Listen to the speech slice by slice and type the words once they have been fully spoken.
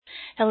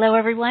Hello,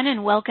 everyone,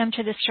 and welcome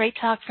to the Straight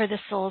Talk for the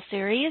Soul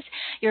series,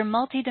 your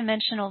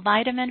multidimensional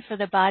vitamin for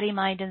the body,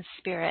 mind, and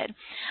spirit.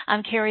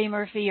 I'm Carrie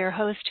Murphy, your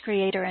host,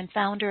 creator, and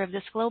founder of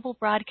this global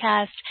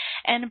broadcast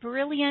and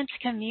brilliant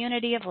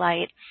community of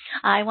light.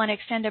 I want to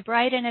extend a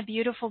bright and a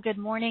beautiful good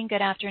morning,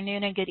 good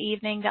afternoon, and good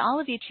evening to all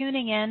of you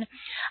tuning in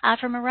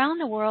from around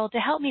the world to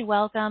help me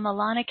welcome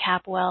Alana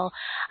Capwell.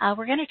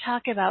 We're going to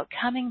talk about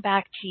coming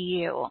back to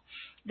you.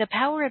 The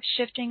power of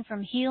shifting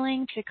from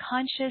healing to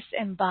conscious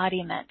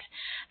embodiment.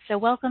 So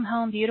welcome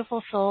home,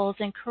 beautiful souls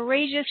and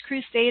courageous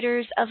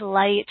crusaders of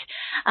light.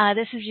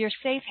 This is your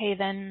safe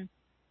haven.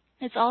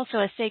 It's also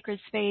a sacred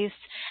space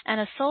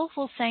and a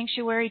soulful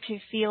sanctuary to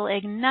feel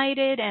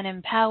ignited and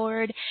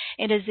empowered.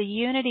 It is a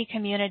unity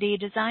community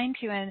designed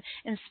to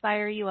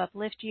inspire you,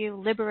 uplift you,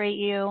 liberate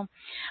you.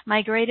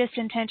 My greatest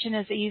intention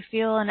is that you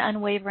feel an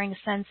unwavering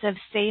sense of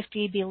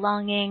safety,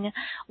 belonging,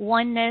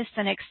 oneness,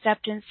 and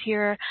acceptance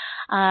here.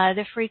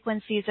 The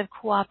frequencies of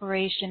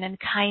cooperation and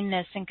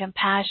kindness and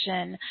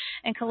compassion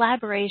and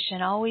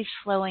collaboration always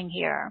flowing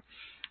here.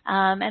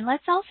 And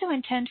let's also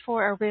intend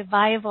for a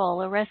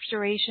revival, a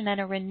restoration, and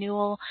a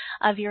renewal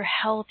of your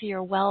health,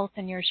 your wealth,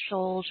 and your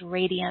soul's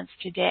radiance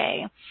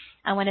today.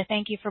 I want to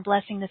thank you for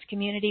blessing this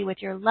community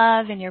with your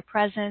love and your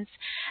presence.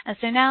 And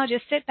so now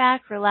just sit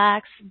back,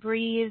 relax,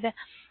 breathe,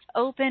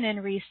 open,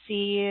 and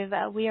receive.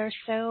 We are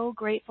so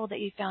grateful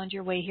that you found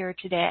your way here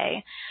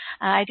today.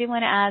 I do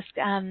want to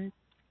ask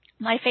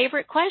my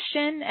favorite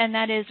question, and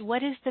that is,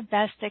 what is the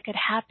best that could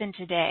happen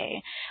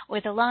today?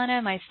 With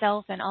Alana,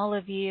 myself, and all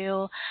of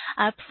you,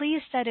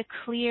 please set a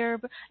clear,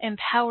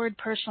 empowered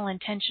personal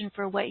intention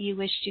for what you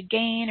wish to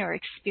gain or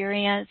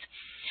experience.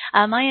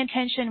 My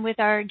intention with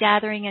our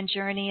gathering and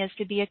journey is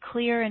to be a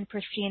clear and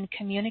pristine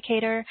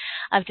communicator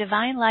of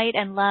divine light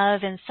and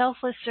love and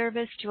selfless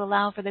service to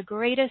allow for the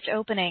greatest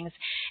openings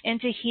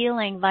into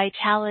healing,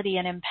 vitality,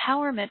 and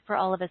empowerment for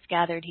all of us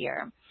gathered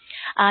here.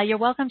 You're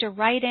welcome to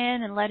write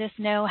in and let us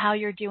know how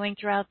you're doing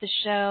throughout the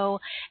show.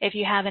 If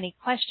you have any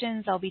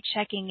questions, I'll be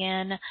checking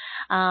in,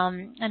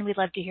 and we'd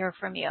love to hear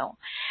from you.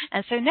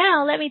 And so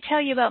now let me tell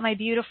you about my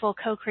beautiful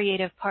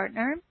co-creative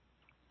partner.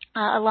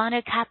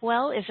 Alana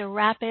Capwell is a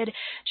rapid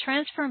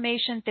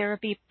transformation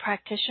therapy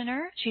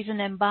practitioner. She's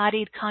an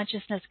embodied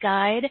consciousness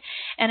guide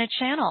and a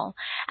channel.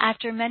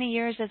 After many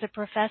years as a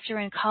professor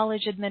and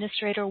college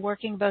administrator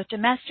working both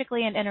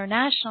domestically and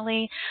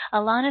internationally,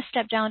 Alana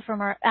stepped down from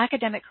her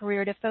academic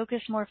career to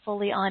focus more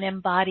fully on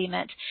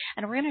embodiment.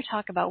 And we're going to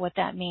talk about what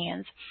that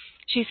means.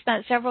 She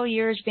spent several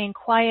years being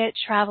quiet,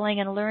 traveling,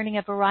 and learning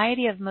a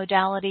variety of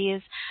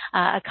modalities,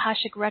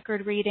 Akashic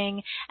record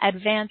reading,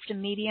 advanced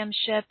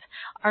mediumship,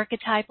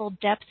 archetypal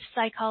depth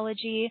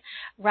psychology,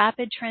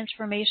 rapid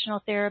transformational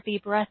therapy,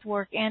 breath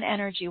work, and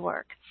energy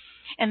work.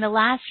 In the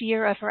last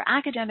year of her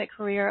academic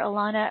career,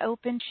 Alana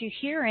opened to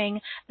hearing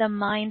the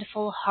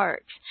mindful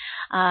heart.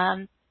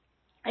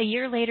 A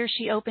year later,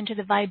 she opened to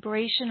the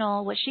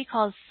vibrational, what she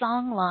calls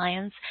song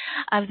lines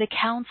of the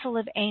Council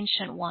of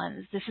Ancient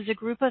Ones. This is a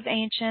group of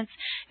ancients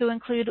who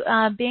include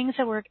beings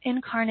that were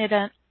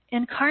incarnated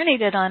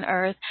on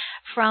Earth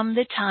from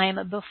the time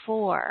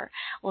before.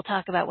 We'll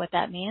talk about what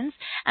that means.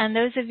 And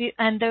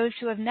those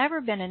who have never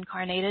been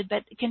incarnated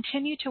but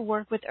continue to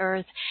work with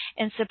Earth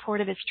in support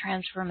of its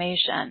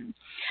transformation.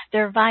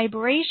 Their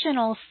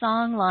vibrational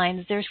song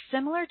lines, they're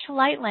similar to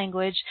light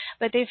language,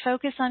 but they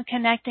focus on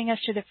connecting us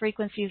to the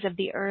frequencies of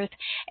the Earth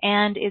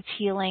and its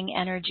healing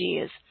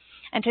energies.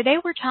 And today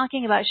we're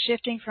talking about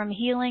shifting from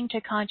healing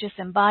to conscious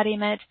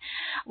embodiment.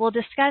 We'll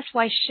discuss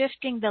why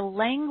shifting the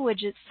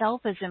language itself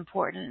is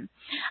important.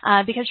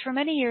 Because for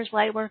many years,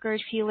 lightworkers,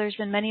 healers,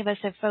 and many of us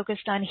have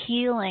focused on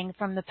healing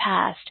from the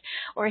past,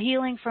 or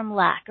healing from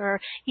lack, or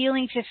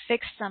healing to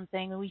fix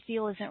something we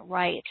feel isn't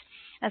right.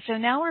 And so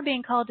now we're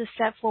being called to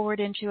step forward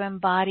into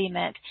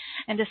embodiment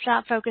and to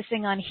stop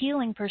focusing on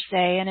healing per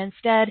se and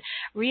instead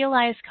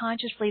realize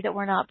consciously that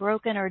we're not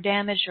broken or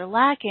damaged or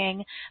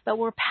lacking, but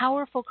we're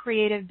powerful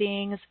creative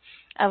beings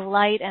of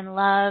light and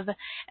love,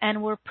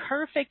 and we're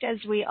perfect as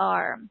we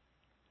are.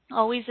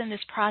 Always in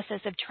this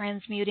process of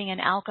transmuting and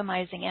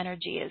alchemizing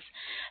energies.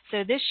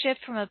 So this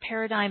shift from a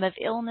paradigm of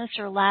illness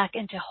or lack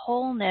into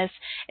wholeness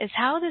is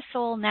how the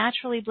soul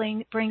naturally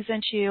brings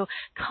into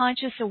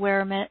conscious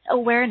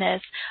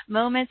awareness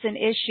moments and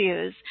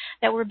issues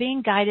that we're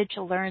being guided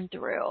to learn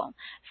through.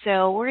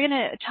 So we're going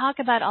to talk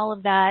about all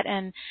of that,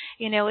 and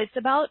it's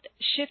about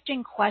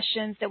shifting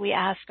questions that we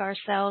ask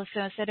ourselves.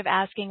 So instead of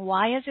asking,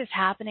 why is this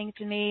happening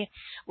to me,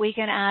 we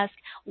can ask,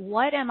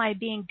 what am I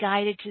being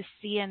guided to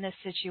see in this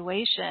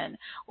situation?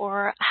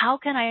 Or how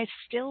can I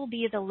still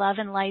be the love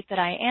and light that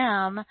I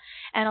am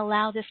and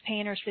allow this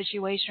pain or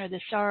situation or the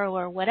sorrow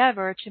or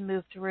whatever to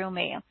move through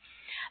me?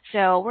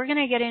 So we're going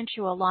to get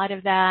into a lot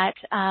of that.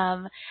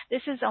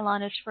 This is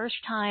Alana's first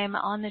time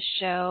on the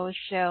show,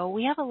 so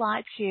we have a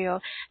lot to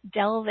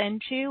delve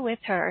into with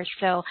her.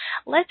 So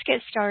let's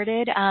get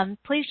started.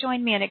 Please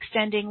join me in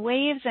extending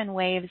waves and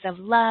waves of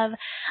love,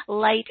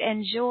 light,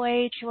 and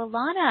joy to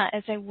Alana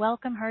as I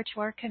welcome her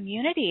to our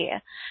community.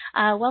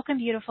 Welcome,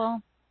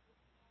 beautiful.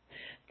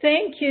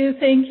 Thank you,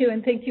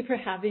 and thank you for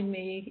having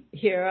me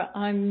here.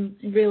 I'm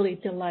really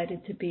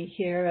delighted to be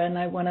here, and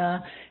I want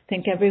to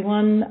thank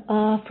everyone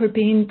for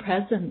being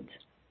present.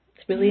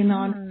 It's really an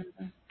honor.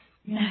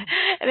 Yeah.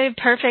 The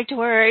perfect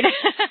word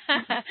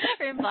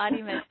for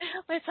embodiment.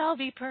 Let's all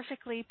be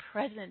perfectly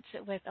present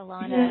with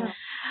Ilana.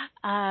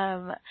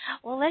 Yeah.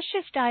 Well, let's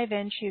just dive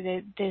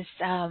into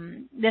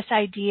this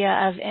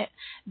idea of it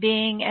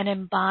being an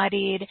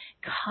embodied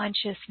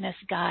consciousness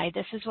guide.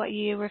 This is what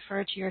you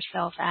refer to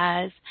yourself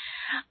as.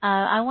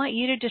 I want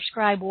you to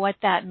describe what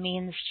that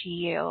means to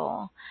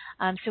you,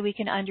 so we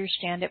can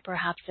understand it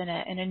perhaps in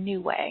a new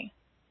way.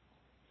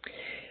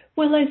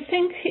 Well, I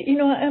think,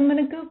 I'm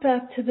going to go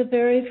back to the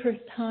very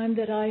first time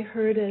that I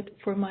heard it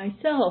for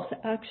myself.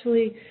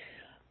 Actually,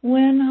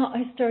 when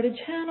I started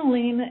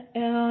channeling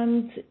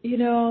and,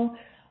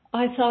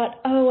 I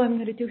thought, I'm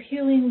going to do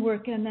healing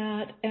work and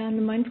that. And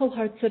the Mindful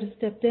Heart sort of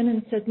stepped in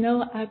and said,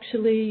 no,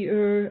 actually,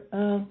 you're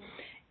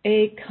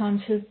a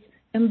conscious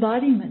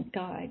embodiment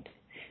guide,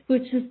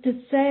 which is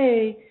to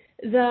say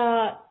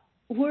that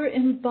we're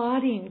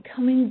embodying,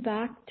 coming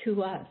back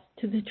to us,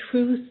 to the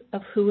truth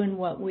of who and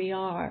what we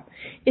are.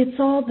 It's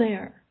all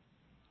there.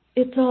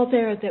 It's all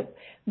there,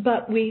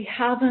 but we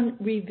haven't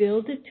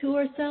revealed it to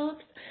ourselves.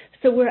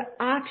 So we're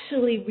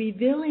actually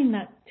revealing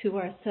that to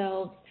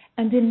ourselves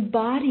and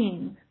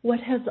embodying what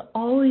has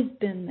always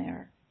been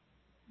there,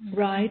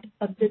 right?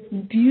 Of this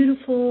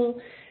beautiful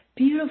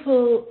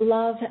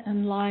love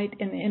and light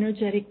and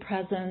energetic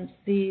presence,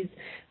 these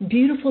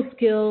beautiful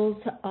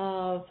skills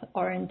of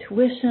our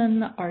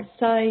intuition, our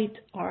sight,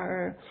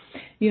 our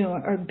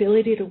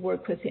ability to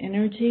work with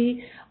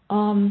energy.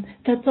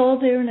 That's all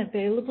there and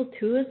available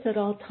to us at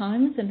all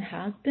times and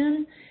has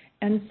been.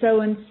 And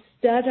so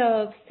instead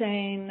of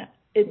saying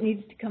it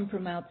needs to come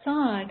from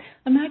outside,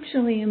 I'm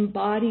actually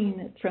embodying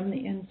it from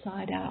the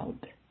inside out.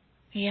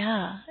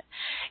 Yeah.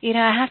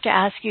 I have to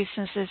ask you,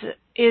 since this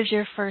is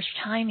your first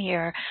time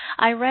here,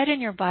 I read in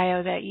your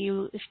bio that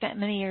you spent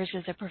many years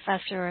as a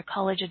professor, a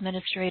college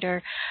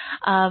administrator.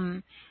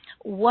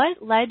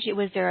 What led you,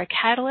 was there a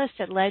catalyst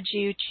that led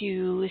you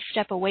to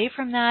step away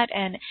from that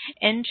and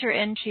enter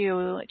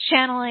into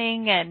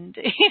channeling and,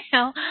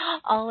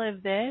 all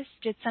of this?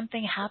 Did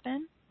something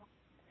happen?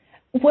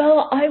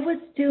 Well, I've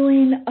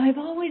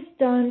always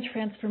done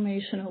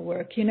transformational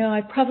work.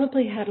 I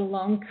probably had a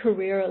long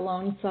career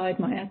alongside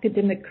my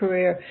academic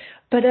career,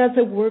 but as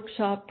a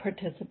workshop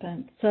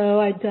participant. So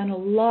I'd done a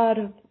lot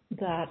of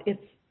that.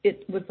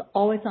 It was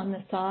always on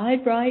the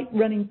side, right,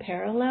 running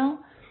parallel.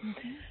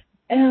 Mm-hmm.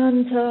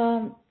 And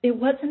it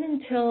wasn't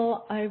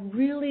until I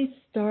really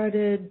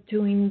started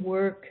doing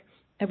work,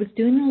 I was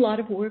doing a lot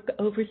of work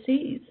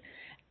overseas.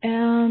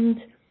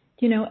 And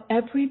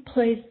every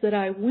place that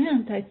I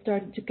went, I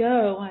started to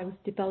go, I was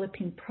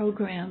developing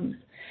programs.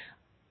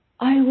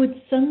 I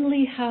would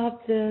suddenly have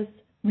this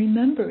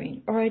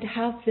remembering, or I'd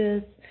have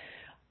this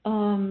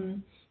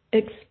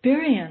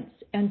experience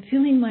and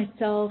feeling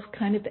myself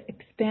kind of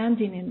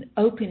expanding and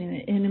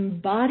opening and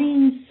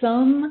embodying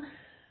some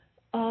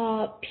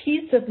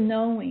piece of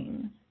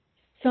knowing,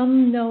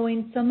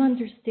 some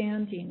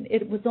understanding.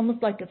 It was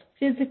almost like a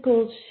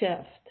physical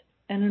shift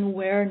and an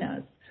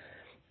awareness.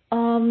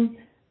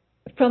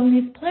 From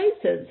these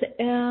places,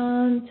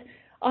 and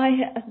I,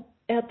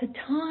 at the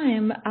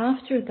time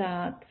after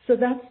that, so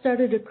that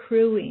started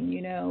accruing,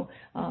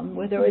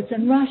 whether it was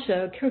in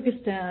Russia,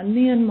 Kyrgyzstan,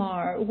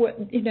 Myanmar,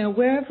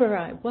 wherever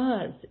I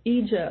was,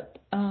 Egypt,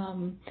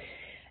 and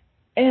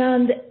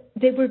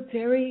they were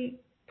very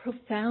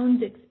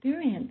profound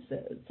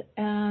experiences.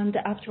 And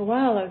after a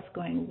while, I was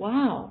going,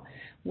 wow,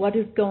 what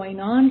is going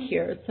on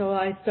here? So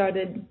I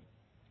started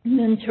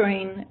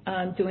mentoring,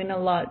 doing a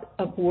lot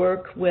of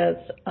work with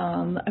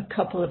a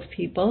couple of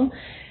people.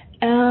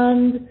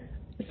 And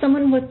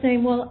someone was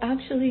saying, well,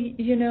 actually,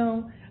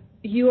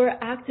 you are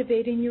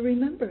activating your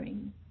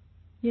remembering.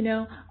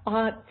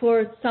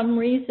 For some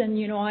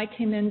reason, I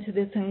came into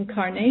this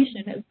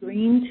incarnation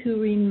agreeing to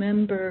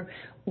remember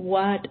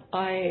what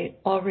I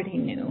already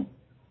knew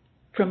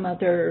from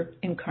other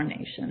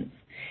incarnations.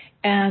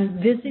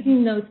 And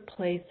visiting those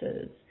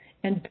places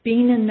and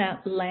being in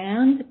that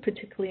land,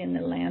 particularly in the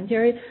land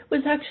area,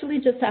 was actually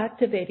just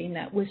activating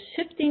that, was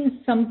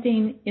shifting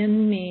something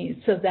in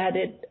me so that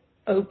it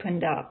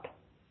opened up.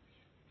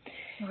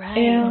 Right.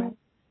 And,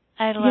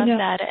 I love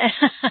that.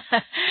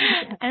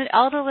 And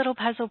all the little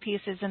puzzle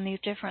pieces in these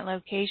different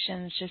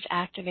locations just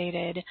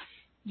activated,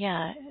 you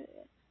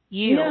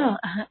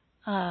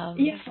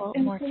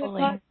more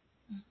fully.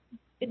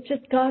 It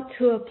just got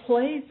to a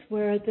place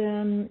where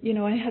then,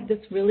 I had this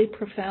really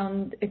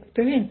profound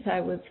experience. I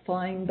was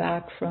flying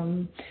back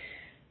from,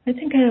 I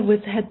think I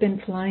had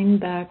been flying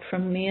back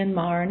from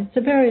Myanmar, and it's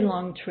a very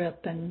long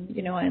trip. And,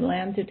 I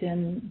landed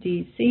in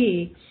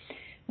D.C.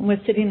 and was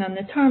sitting on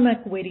the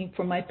tarmac waiting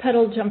for my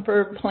pedal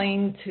jumper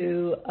plane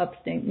to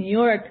upstate New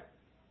York,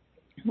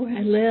 where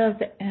I live.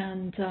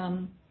 And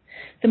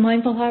the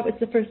Mindful Heart was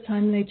the first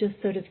time they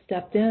just sort of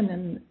stepped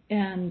in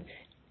and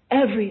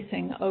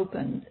everything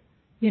opened.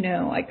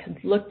 I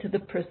could look to the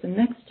person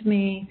next to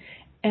me,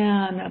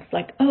 and I was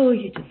like, oh,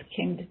 you just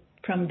came to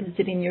from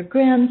visiting your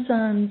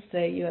grandsons,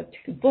 say you have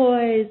 2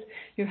 boys,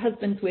 your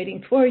husband's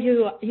waiting for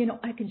you.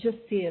 I could just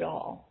see it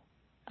all.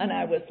 And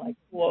I was like,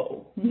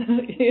 whoa,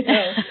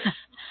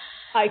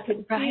 I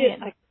could see it,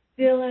 I could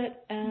feel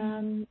it.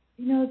 And,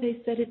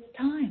 they said, it's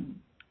time.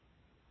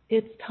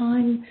 It's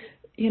time,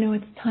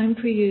 it's time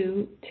for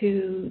you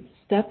to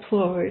step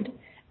forward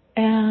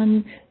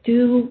and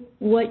do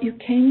what you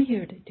came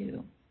here to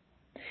do.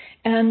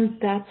 And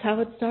that's how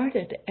it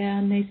started.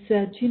 And they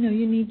said, you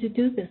need to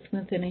do this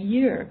within a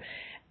year.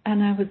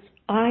 And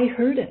I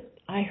heard it.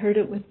 I heard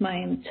it with my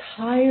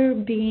entire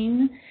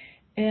being.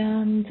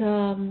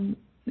 And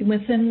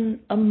within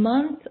a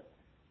month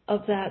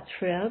of that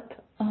trip,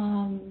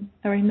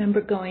 I remember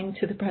going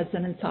to the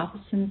president's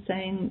office and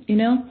saying,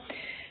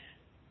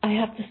 I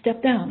have to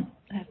step down.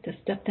 I have to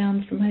step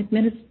down from my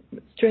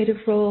administrative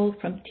role,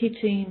 from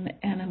teaching,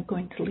 and I'm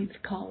going to leave the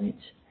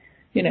college.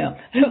 It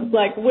was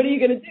like, what are you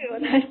going to do?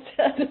 And I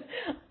said,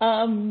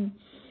 I'm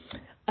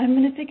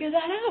going to figure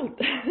that out.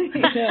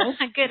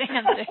 Good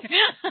answer.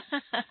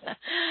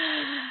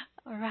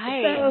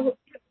 Right. So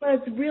it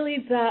was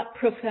really that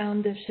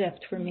profound a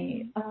shift for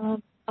me.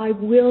 I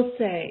will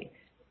say,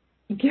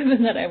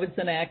 given that I was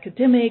an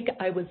academic,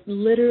 I was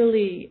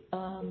literally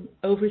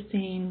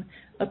overseeing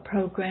a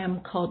program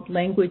called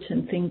Language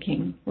and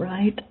Thinking,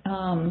 right?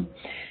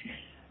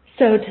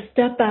 So to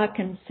step back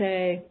and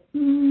say,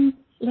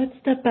 let's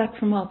step back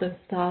from all those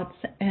thoughts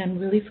and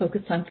really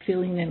focus on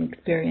feeling and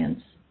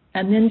experience,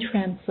 and then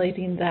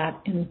translating that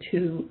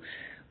into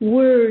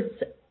words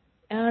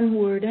and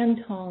word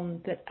and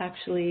tone that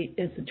actually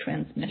is a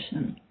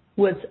transmission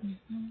was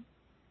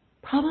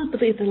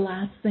probably the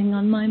last thing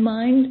on my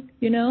mind,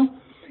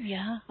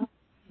 Yeah.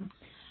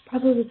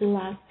 Probably the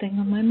last thing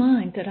on my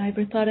mind that I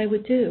ever thought I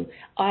would do.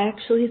 I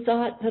actually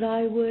thought that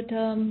I would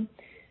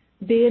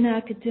be an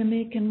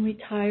academic and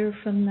retire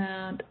from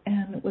that,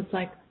 and it was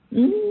like,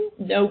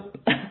 nope.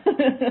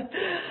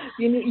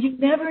 You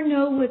never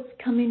know what's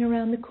coming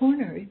around the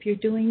corner if you're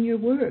doing your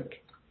work,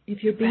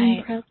 if you're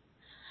being present.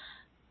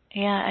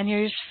 Yeah, and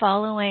you're just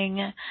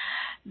following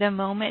the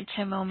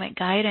moment-to-moment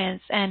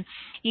guidance. And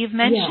you've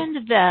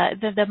mentioned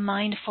the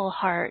mindful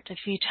heart a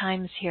few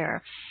times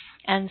here.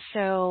 And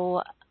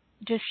so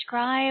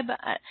describe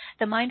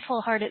the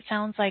mindful heart. It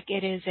sounds like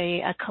it is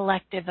a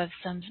collective of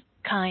some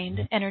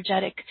kind,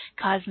 energetic,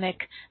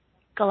 cosmic,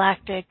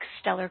 galactic,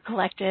 stellar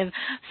collective,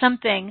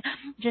 something.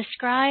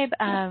 Describe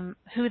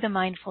who the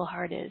mindful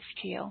heart is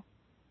to you.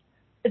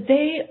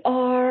 They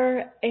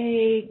are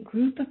a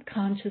group of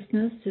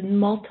consciousness in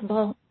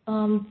multiple,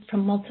 from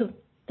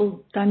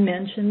multiple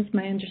dimensions,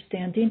 my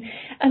understanding.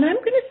 And I'm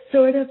going to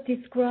sort of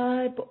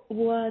describe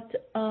what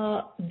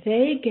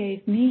they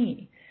gave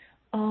me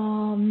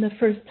the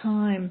first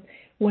time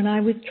when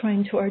I was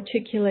trying to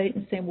articulate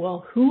and say,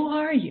 well, who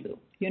are you?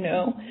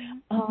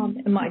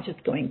 Am I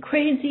just going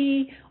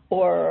crazy?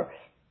 Or,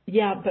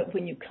 yeah, but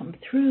when you come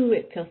through,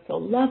 it feels so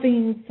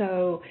loving.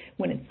 So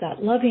when it's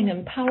that loving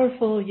and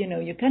powerful,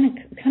 you're kind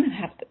of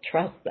have to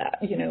trust that,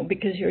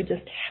 because you're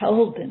just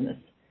held in this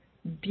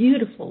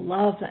beautiful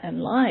love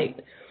and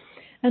light.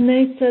 And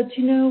they said,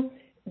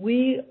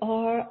 we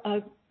are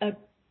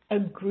a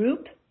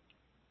group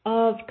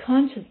of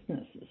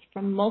consciousnesses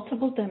from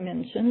multiple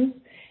dimensions.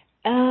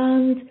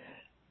 And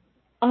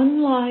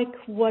unlike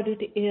what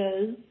it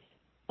is,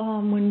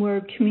 when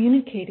we're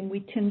communicating, we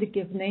tend to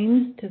give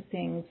names to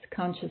things,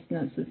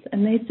 consciousnesses.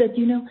 And they said,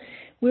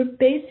 we're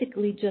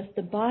basically just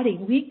a body.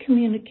 We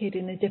communicate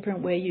in a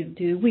different way you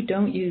do. We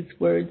don't use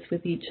words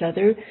with each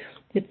other.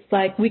 It's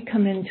like we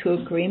come into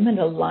agreement,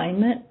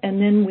 alignment,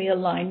 and then we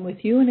align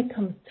with you and it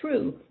comes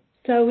through.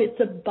 So it's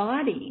a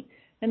body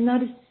and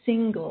not a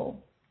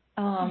single.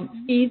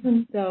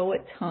 Even though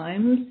at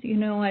times,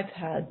 I've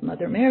had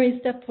Mother Mary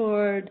step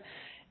forward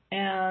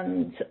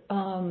and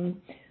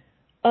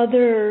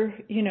other,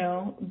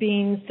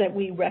 beings that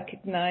we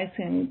recognize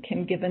and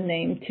can give a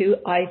name to,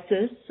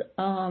 Isis.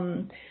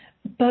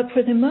 But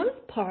for the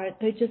most part,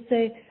 they just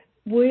say,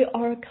 we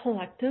are a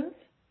collective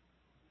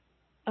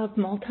of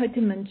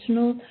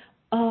multidimensional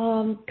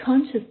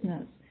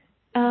consciousness,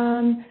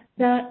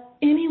 that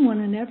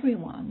anyone and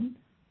everyone,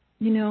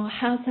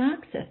 has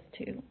access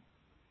to.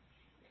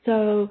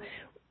 So,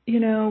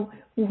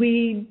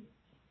 we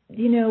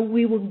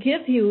will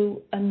give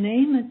you a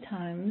name at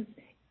times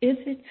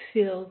if it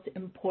feels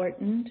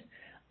important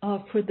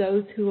for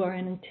those who are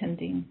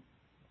attending,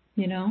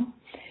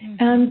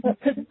 And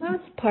for the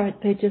most part,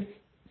 they just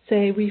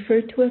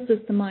refer to us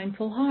as the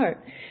mindful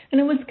heart. And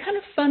it was kind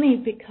of funny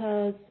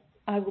because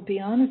I will be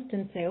honest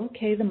and say,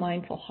 okay, the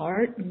mindful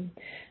heart, and,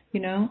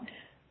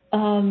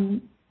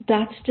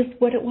 that's just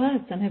what it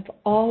was. And I've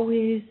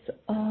always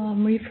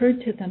referred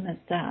to them as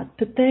that.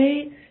 But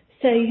they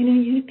say,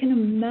 you can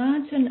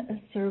imagine a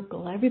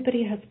circle.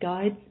 Everybody has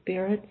guides,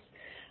 spirits,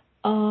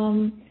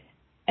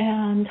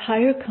 and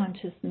higher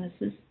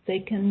consciousnesses they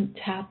can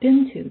tap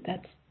into.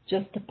 That's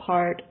just a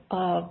part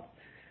of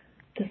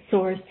the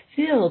source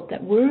field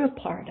that we're a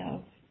part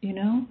of,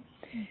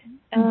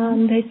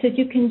 And they said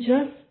you can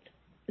just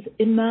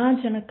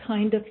imagine a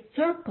kind of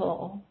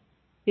circle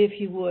if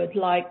you would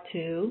like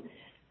to.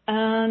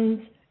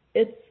 And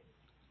it's,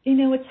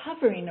 it's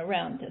hovering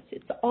around us.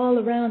 It's all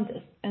around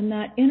us. And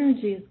that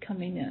energy is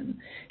coming in.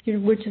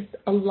 We're just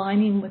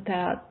aligning with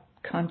that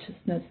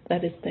consciousness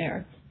that is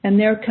there. And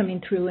they're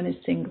coming through in a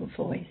single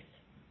voice.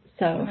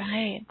 So,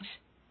 right.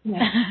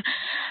 Yeah.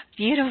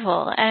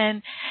 Beautiful.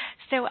 And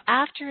so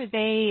after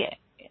they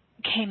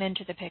came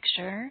into the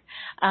picture,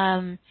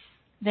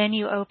 then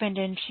you opened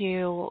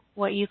into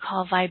what you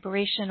call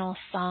vibrational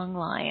song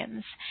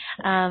lines.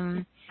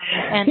 And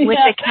with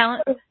the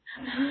count, so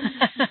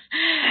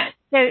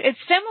it's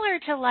similar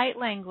to light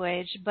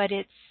language, but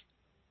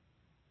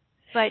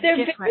they're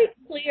different. very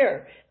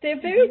clear.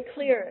 They're very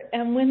clear.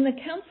 And when the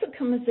counselor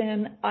comes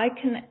in, I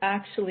can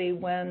actually,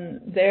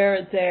 when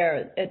they're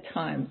there at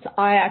times,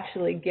 I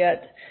actually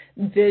get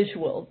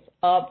visuals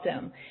of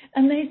them.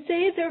 And they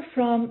say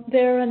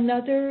they're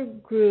another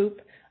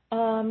group.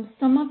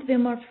 Some of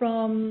them are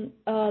from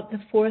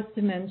the fourth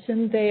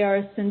dimension. They are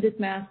ascended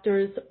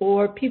masters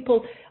or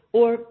people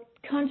or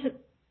conscious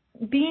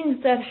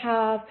beings that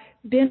have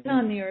been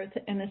on the earth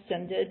and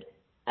ascended,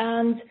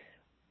 and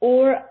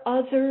or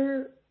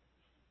other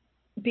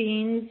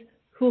beings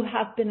who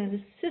have been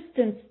an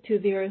assistance to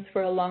the earth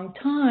for a long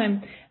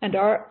time and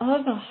are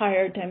of a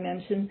higher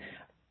dimension,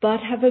 but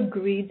have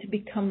agreed to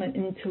become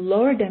into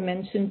lower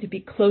dimension, to be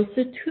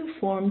closer to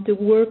form, to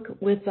work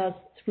with us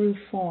through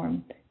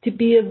form, to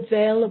be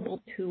available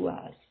to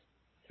us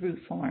through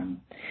form.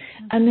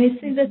 And they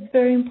say that's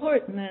very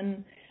important.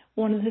 And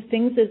one of the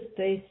things is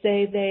they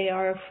say they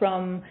are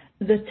from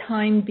the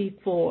time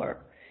before,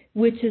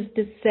 which is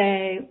to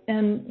say,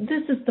 and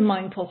this is the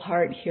mindful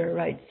heart here,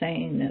 right,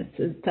 saying this,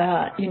 is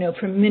that,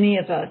 for many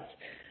of us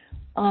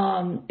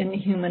in the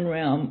human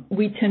realm,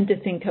 we tend to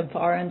think of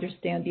our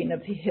understanding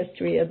of the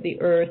history of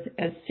the earth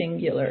as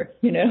singular,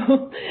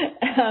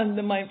 and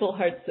the mindful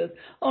heart says,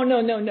 oh,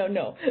 no.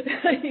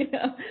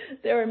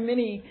 There are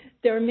many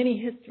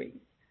histories,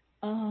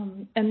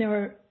 and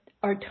there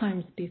are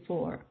times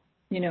before,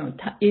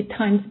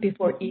 times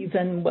before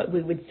even what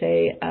we would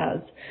say as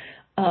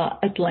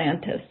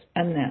Atlantis,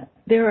 and that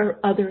there are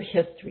other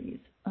histories.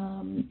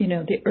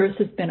 The earth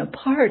has been a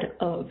part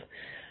of,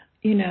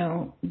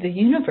 the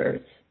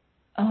universe,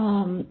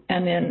 and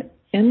in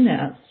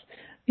this,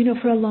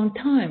 for a long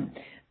time.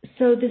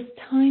 So this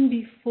time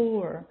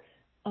before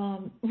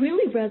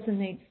really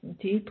resonates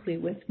deeply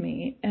with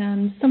me,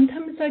 and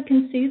sometimes I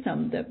can see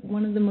them. That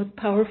one of the most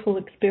powerful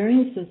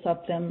experiences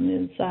of them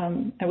is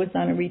I was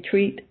on a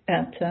retreat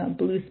at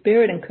Blue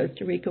Spirit in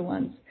Costa Rica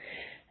once,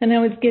 and I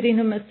was getting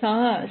a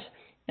massage.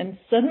 And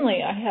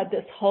suddenly I had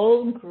this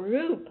whole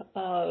group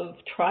of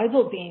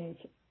tribal beings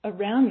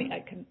around me. I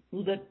could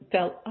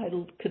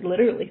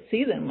literally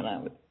see them, and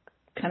I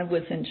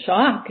was in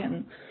shock.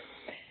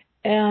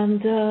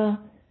 And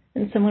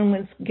someone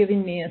was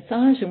giving me a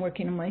massage and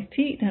working on my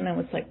feet, and I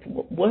was like,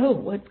 whoa,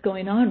 what's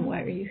going on?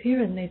 Why are you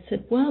here? And they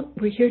said, well,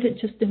 we're here to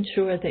just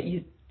ensure that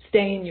you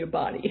stay in your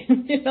body.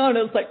 And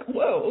I was like,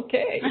 whoa,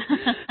 okay.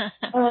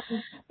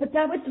 But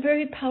that was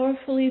very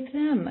powerfully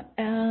them.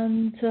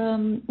 And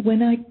when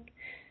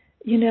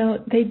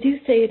they do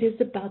say it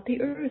is about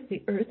the earth.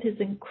 The earth is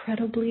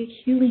incredibly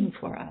healing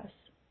for us,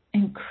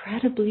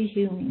 incredibly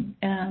healing.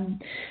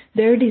 And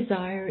their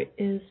desire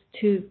is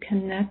to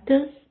connect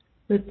us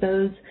with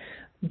those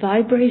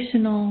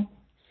vibrational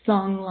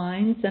song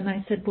lines. And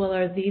I said, well,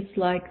 are these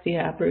like the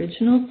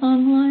Aboriginal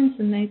song lines?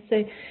 And they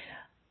say,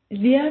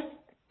 yes,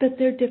 but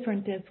they're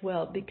different as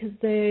well, because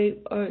they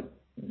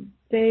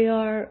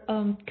are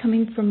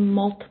coming from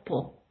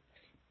multiple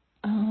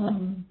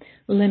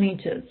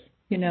lineages,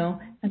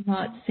 and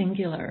not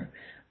singular.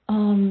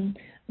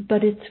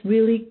 But it's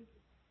really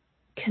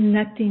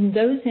connecting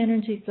those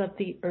energies of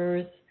the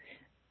earth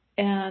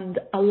and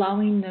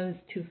allowing those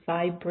to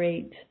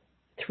vibrate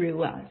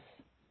through us,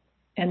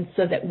 and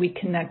so that we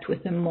connect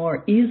with them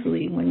more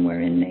easily when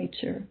we're in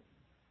nature.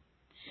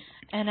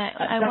 And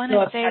I want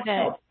to say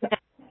that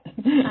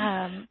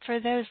for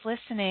those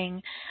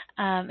listening,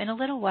 in a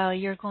little while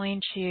you're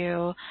going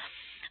to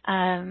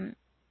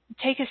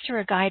take us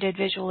through a guided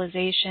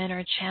visualization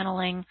or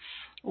channeling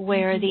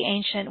where the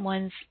ancient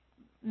ones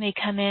may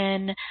come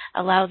in,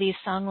 allow these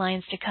song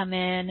lines to come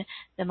in,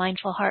 the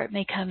mindful heart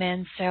may come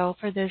in. So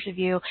for those of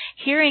you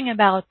hearing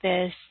about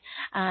this,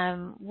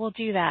 we'll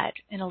do that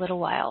in a little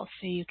while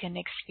so you can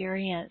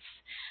experience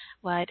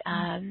what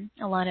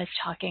Alana's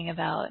talking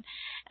about.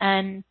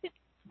 And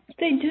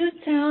they do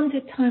sound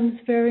at times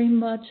very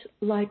much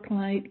like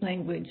light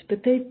language,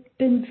 but they've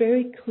been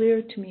very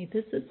clear to me.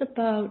 This is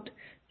about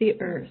the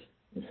earth.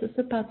 This is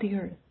about the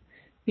earth,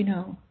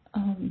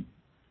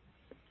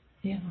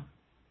 yeah.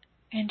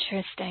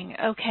 Interesting.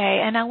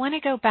 Okay, and I want to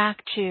go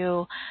back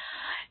to,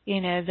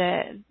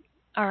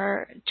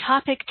 our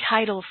topic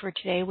title for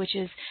today, which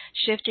is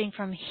shifting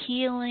from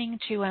healing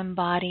to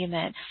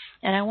embodiment.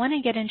 And I want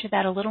to get into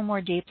that a little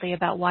more deeply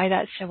about why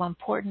that's so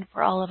important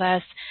for all of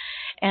us,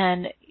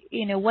 and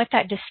what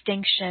that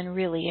distinction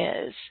really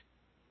is.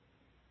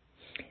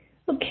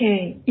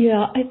 Okay,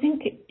 yeah, I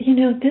think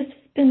this has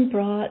been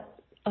brought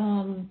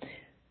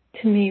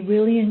to me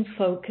really in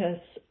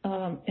focus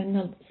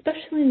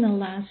especially in the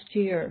last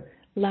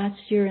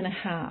year and a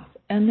half.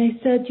 And they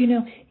said,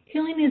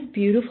 healing is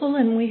beautiful,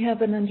 and we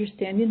have an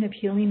understanding of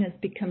healing as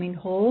becoming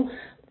whole.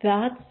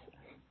 That's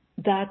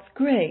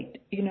great,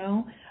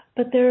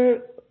 But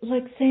they're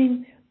like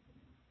saying,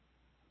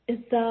 is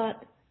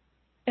that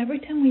every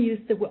time we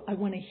use the word, I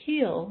want to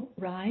heal,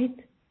 right?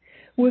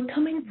 We're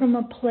coming from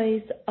a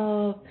place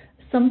of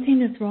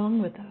something is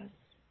wrong with us.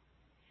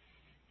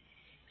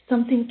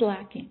 Something's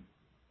lacking.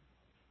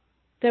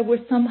 That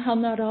we're somehow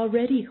not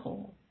already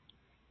whole.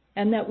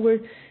 And that we're,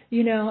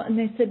 and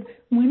they said,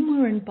 when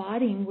we're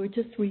embodying, we're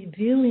just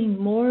revealing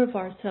more of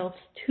ourselves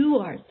to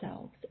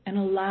ourselves and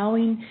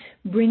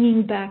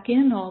bringing back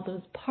in all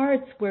those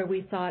parts where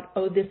we thought,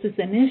 oh, this is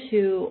an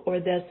issue, or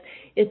this,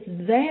 it's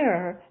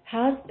there,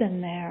 has been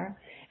there.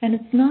 And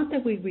it's not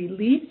that we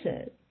release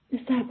it,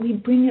 it's that we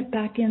bring it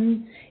back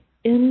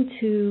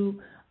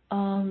into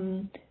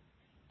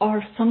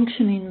our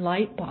functioning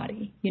light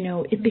body.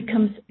 It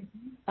becomes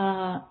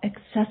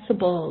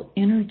accessible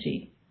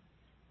energy,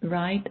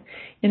 right?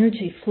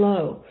 Energy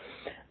flow.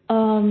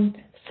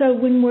 So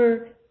when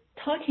we're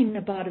talking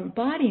about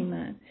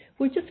embodiment,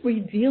 we're just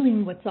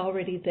revealing what's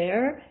already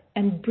there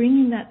and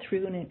bringing that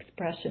through an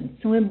expression.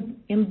 So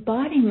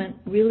embodiment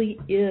really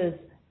is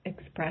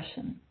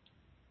expression.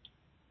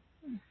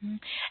 Mm-hmm.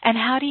 And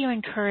how do you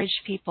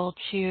encourage people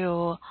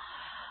to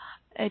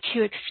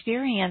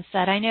experience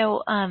that? I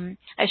know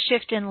a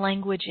shift in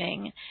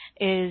languaging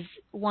is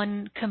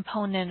one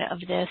component of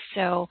this.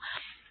 So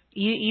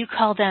you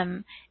call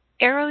them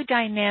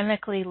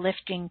aerodynamically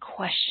lifting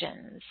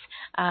questions,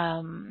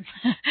 in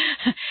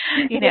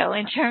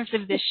terms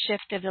of the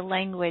shift of the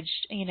language,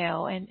 in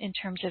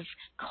terms of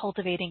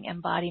cultivating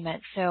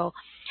embodiment. So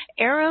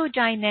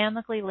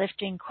aerodynamically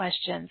lifting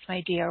questions,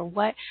 my dear,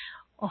 what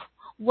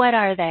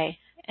are they?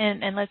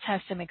 And let's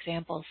have some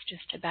examples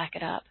just to back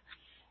it up.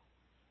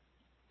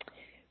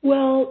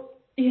 Well,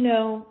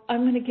 I'm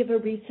going to give a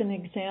recent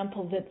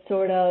example that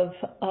sort of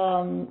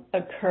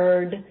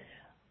occurred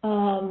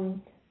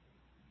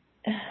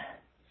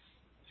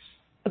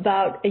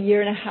about a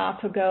year and a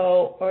half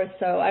ago or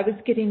so. I was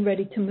getting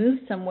ready to move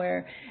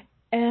somewhere,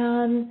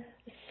 and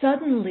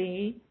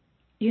suddenly,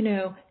 2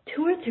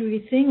 or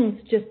 3 things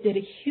just did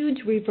a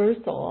huge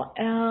reversal.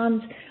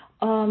 And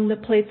the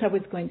place I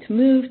was going to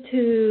move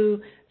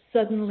to,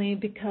 suddenly,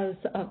 because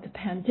of the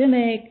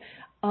pandemic,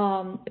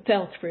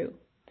 fell through.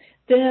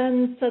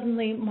 Then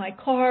suddenly my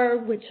car,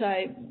 which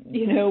I,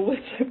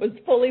 was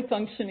fully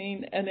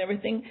functioning and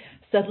everything,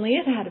 suddenly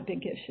it had a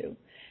big issue.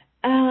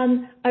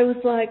 And I was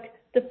like,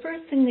 the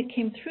first thing that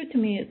came through to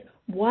me is,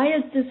 why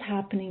is this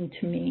happening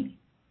to me?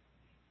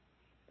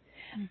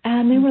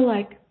 And they were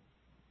like,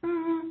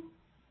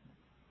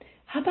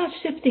 how about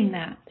shifting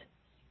that?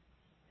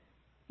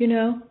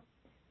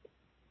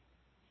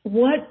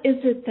 What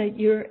is it that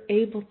you're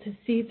able to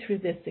see through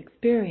this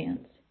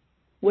experience?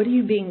 What are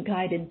you being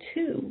guided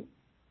to,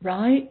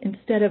 right?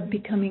 Instead of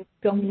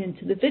going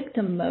into the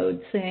victim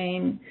mode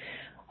saying,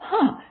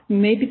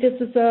 maybe this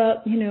is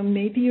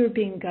maybe you're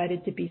being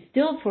guided to be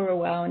still for a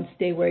while and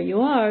stay where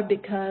you are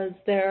because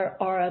there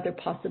are other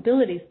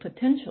possibilities,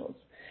 potentials.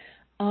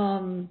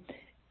 And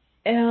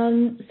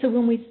so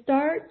when we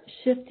start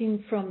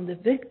shifting from the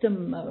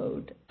victim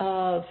mode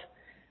of,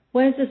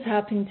 why is this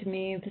happening to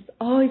me? This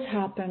always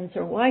happens,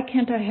 or why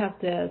can't I have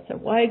this, or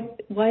why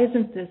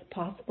isn't this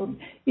possible?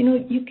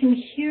 You can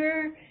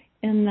hear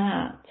in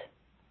that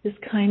this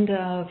kind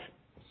of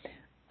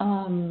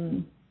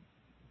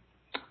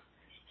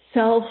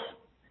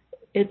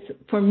it's,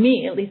 for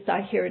me, at least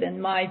I hear it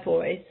in my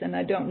voice, and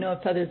I don't know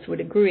if others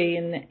would agree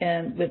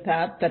and with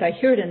that, but I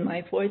hear it in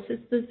my voice.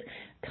 It's this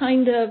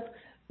kind of,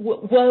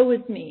 woe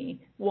is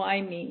me,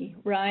 why me,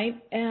 right?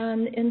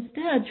 And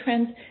instead,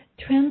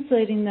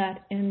 translating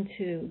that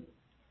into,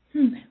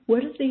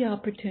 what are the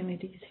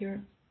opportunities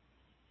here?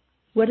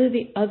 What are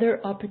the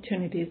other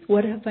opportunities?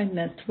 What have I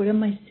missed? What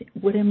am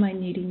I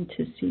needing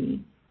to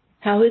see?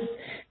 How is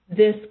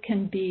this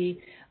can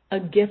be a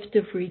gift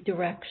of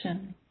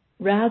redirection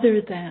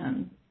rather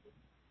than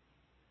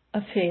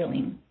a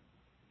failing?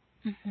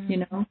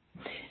 Mm-hmm.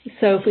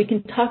 So if we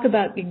can talk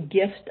about the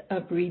gift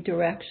of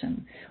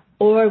redirection,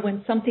 or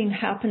when something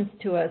happens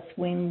to us,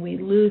 when we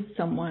lose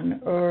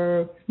someone,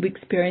 or we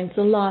experience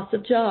a loss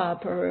of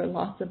job, or a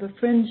loss of a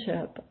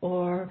friendship,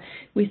 or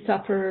we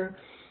suffer,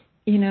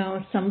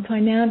 some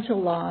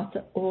financial loss,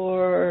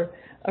 or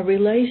a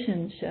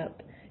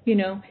relationship,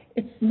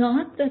 it's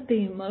not that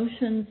the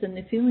emotions and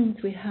the feelings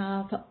we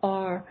have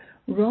are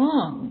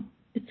wrong.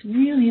 It's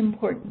really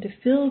important to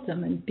feel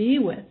them and be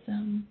with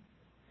them,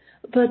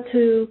 but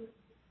to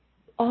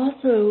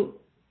also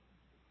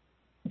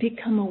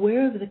become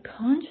aware of the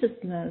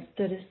consciousness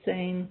that is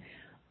saying,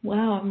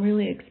 wow, I'm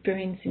really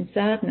experiencing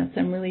sadness,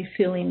 I'm really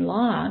feeling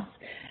loss,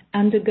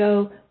 and to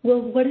go,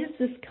 well, what is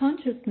this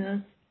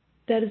consciousness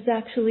that is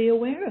actually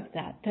aware of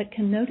that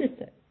can notice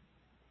it,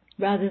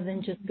 rather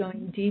than just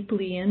going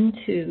deeply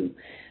into,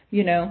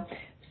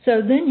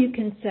 So then you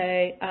can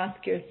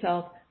ask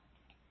yourself,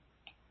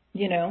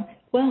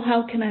 Well,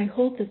 how can I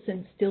hold this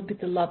and still be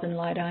the love and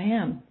light I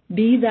am?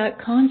 Be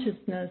that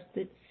consciousness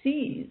that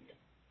sees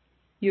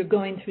you're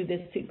going through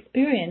this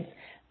experience.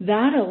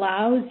 That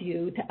allows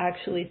you to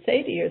actually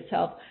say to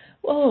yourself,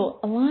 whoa,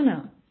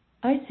 Alana,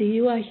 I see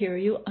you, I hear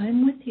you,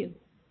 I'm with you.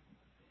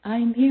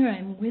 I'm here,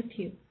 I'm with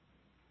you.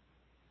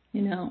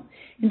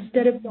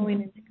 Instead of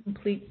going into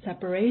complete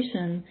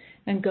separation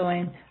and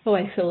going, oh,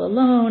 I feel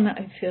alone,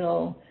 I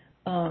feel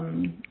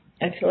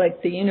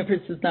like the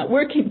universe is not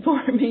working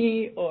for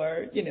me,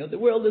 or, the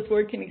world is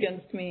working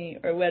against me,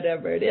 or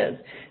whatever it is.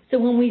 So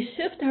when we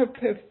shift our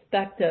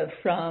perspective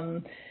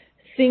from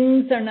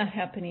things are not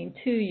happening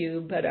to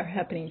you, but are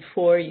happening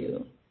for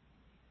you,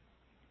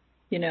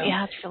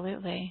 Yeah,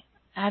 absolutely.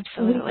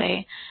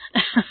 Absolutely.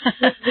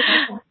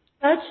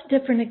 Such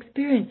different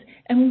experience.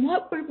 And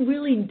what we're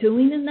really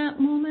doing in that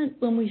moment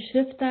when we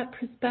shift that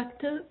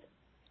perspective,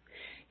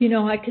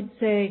 I could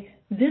say,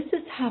 this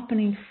is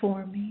happening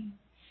for me.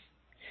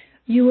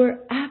 You are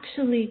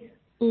actually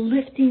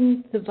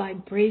lifting the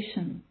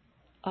vibration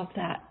of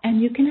that.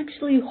 And you can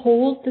actually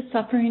hold the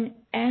suffering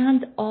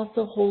and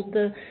also hold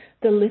the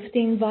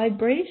lifting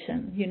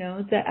vibration,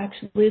 that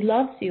actually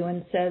loves you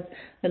and says,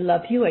 I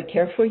love you, I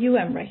care for you,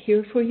 I'm right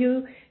here for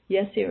you.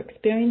 Yes, you're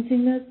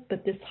experiencing this,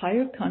 but this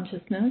higher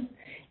consciousness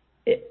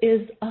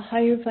is a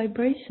higher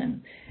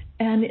vibration.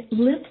 And it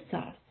lifts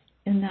us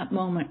in that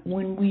moment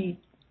when we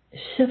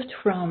shift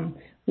from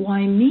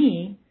why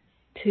me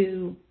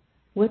to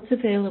what's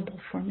available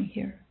for me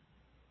here.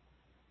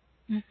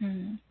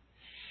 Mm-hmm.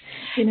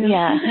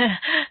 Yeah,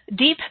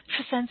 deep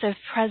sense of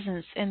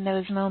presence in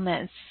those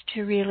moments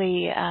to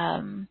really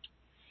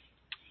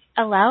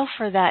allow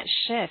for that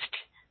shift.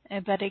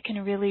 But it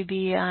can really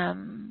be,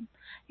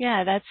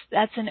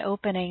 that's an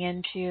opening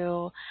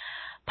into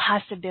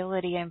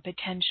possibility and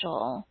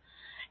potential.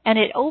 And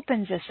it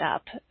opens us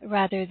up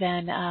rather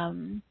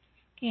than,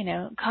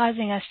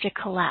 causing us to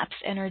collapse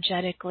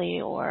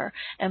energetically or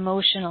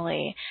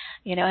emotionally,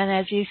 and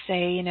as you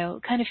say,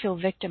 kind of feel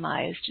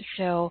victimized.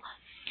 So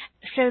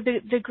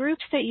the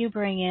groups that you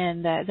bring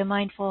in, the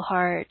Mindful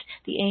Heart,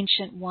 the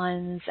Ancient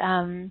Ones,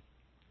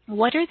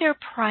 what are their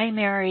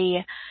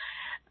primary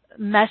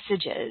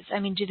messages? I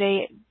mean, do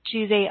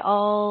they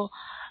all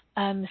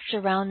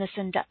surround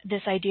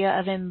this idea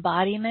of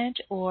embodiment,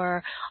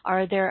 or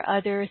are there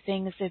other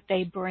things that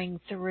they bring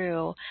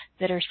through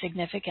that are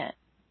significant?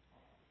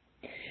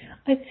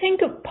 I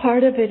think a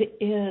part of it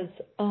is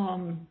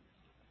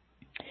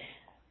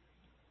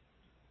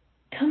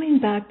coming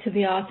back to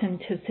the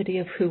authenticity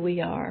of who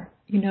we are,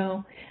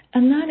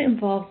 and that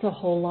involves a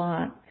whole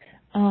lot.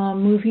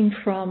 Moving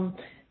from,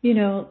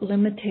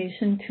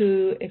 limitation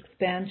to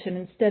expansion.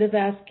 Instead of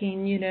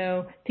asking,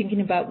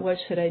 thinking about what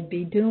should I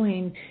be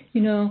doing,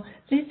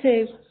 they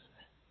say,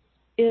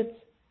 it's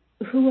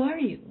who are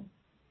you?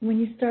 When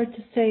you start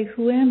to say,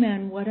 who am I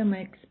and what am I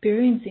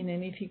experiencing?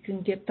 And if you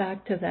can get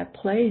back to that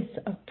place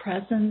of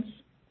presence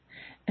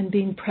and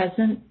being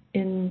present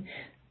in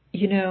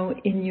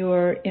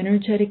your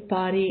energetic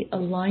body,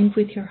 aligned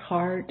with your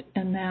heart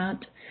and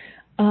that,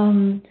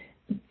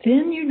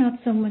 then you're not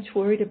so much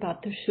worried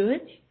about the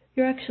should.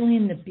 You're actually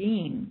in the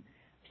being.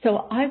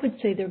 So I would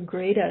say their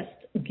greatest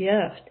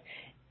gift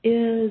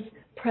is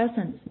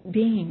presence,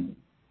 being,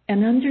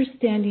 and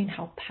understanding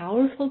how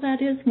powerful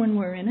that is when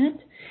we're in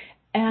it,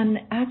 and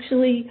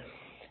actually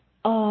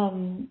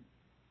developing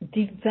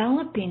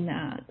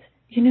that.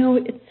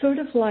 It's sort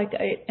of like,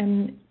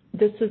 and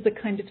this is a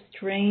kind of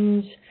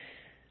strange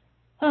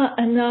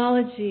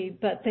analogy,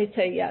 but they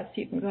say, yes,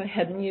 you can go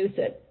ahead and use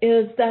it,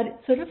 is that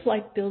it's sort of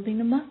like building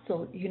a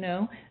muscle,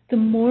 The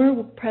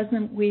more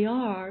present we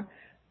are,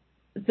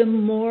 the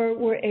more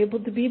we're able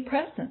to be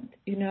present,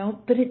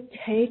 But it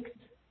takes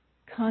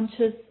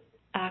conscious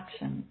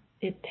action.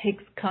 It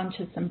takes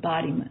conscious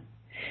embodiment.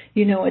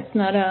 It's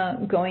not a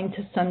going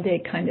to Sunday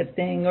kind of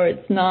thing, or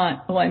it's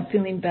not, oh, I'm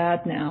feeling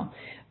bad now.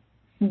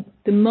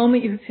 The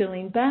moment you're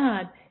feeling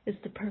bad is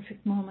the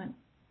perfect moment.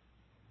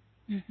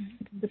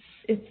 Mm-hmm.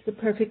 It's the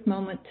perfect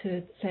moment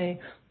to say,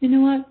 you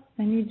know what,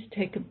 I need to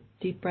take a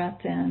deep breath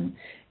in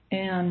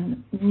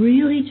and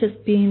really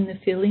just be in the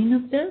feeling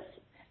of this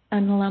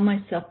and allow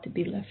myself to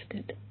be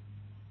lifted.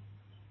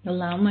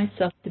 Allow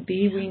myself to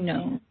be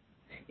reknown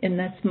in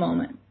this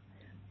moment.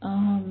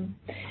 And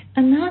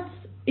that's,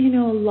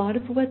 a lot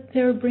of what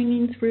they're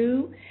bringing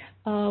through,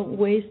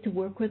 ways to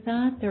work with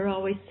that. They're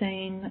always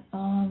saying,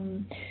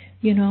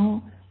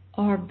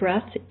 our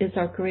breath is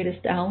our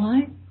greatest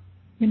ally,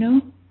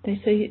 They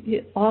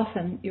say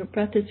often your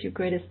breath is your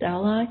greatest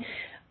ally.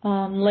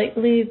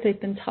 Lately, they've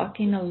been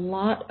talking a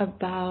lot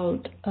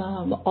about,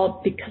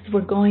 because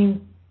we're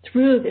going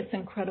through this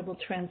incredible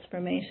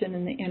transformation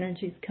and the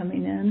energy's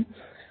coming in.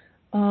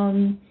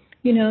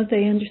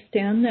 They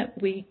understand that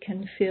we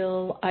can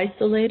feel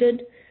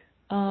isolated.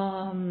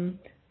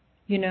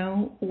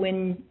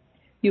 When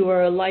you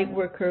are a light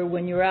worker,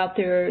 when you're out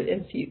there,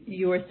 as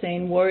you were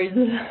saying,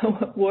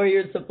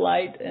 warriors of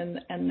light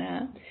and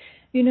that.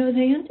 They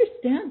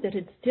understand that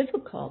it's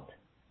difficult.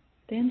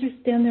 They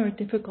understand there are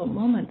difficult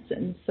moments.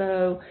 And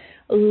so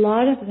a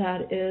lot of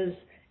that is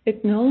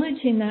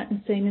acknowledging that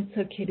and saying it's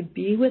okay to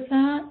be with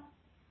that.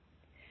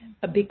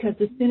 Because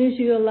as soon as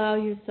you allow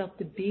yourself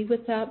to be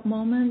with that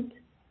moment,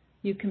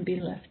 you can be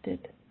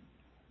lifted.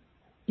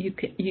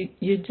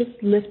 You're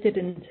just lifted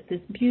into this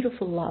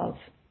beautiful love,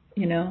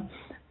 you know.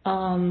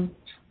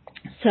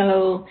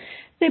 So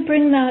they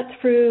bring that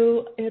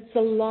through. It's a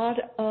lot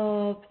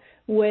of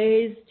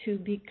ways to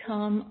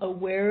become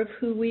aware of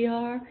who we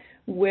are,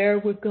 where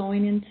we're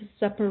going into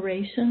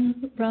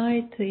separation,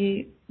 right?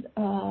 A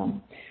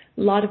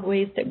lot of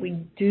ways that we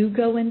do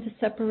go into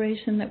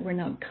separation that we're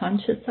not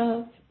conscious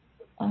of.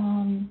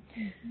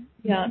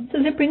 Yeah, so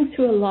that brings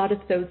through a lot of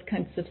those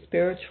kinds of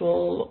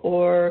spiritual,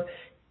 or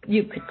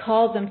you could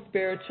call them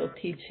spiritual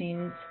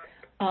teachings,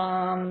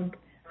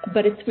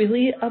 but it's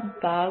really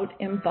about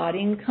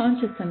embodying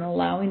consciousness and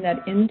allowing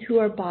that into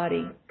our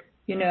body,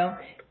 you know,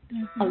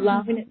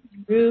 allowing it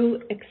through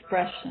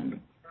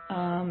expression,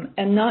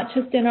 and not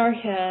just in our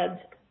heads,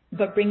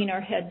 but bringing our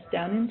heads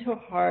down into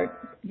our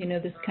heart, you know,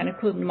 this kind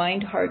of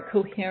mind-heart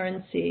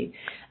coherency,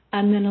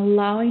 and then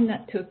allowing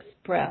that to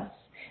express.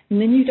 And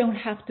then you don't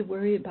have to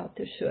worry about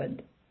the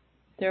should.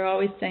 They're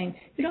always saying,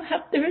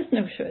 there is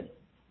no should.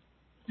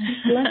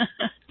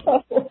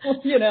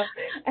 You know,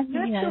 and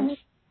that's a really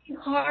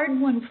hard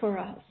one for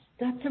us.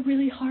 That's a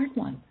really hard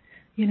one,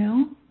 you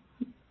know,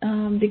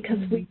 because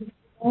we've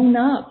grown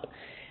up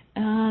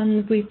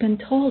and we've been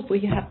told, well,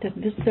 you have to have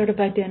this sort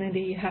of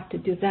identity, you have to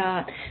do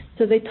that.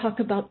 So they talk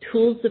about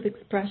tools of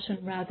expression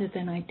rather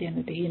than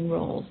identity and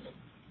roles.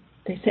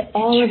 They say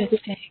all of this.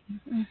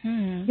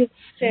 You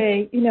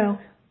say, you know,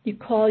 you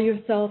call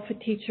yourself a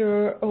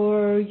teacher,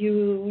 or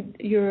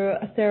you're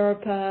a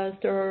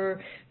therapist,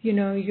 or, you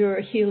know, you're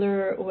a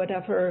healer, or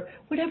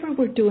whatever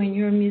we're doing,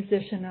 you're a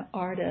musician, an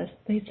artist.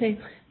 They say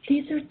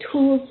these are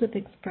tools of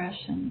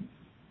expression.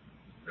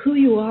 Who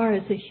you are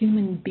as a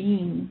human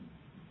being,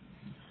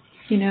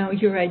 you know,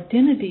 your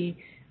identity,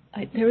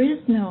 there is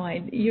no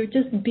identity. You're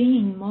just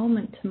being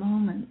moment to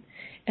moment.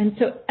 And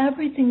so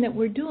everything that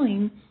we're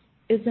doing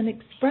is an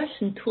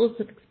expression, tools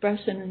of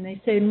expression. And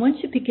they say, and once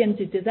you begin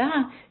to do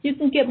that, you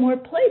can get more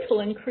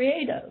playful and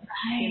creative.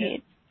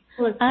 Right.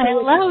 You know? I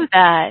love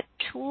that.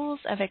 Tools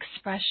of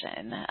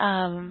expression.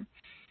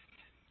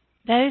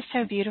 That is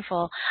so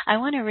beautiful. I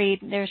want to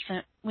read,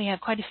 we have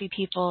quite a few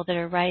people that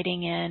are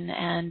writing in,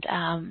 and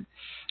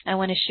I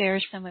want to share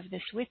some of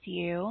this with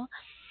you.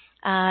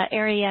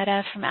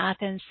 Arietta from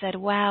Athens said,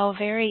 wow,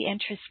 very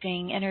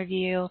interesting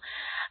interview.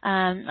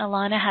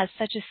 Alana has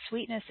such a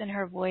sweetness in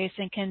her voice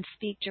and can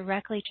speak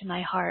directly to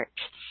my heart.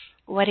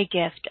 What a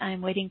gift.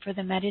 I'm waiting for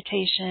the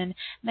meditation.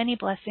 Many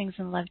blessings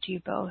and love to you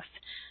both.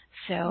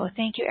 So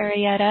thank you,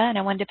 Arietta, and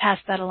I wanted to pass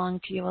that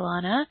along to you,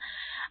 Alana.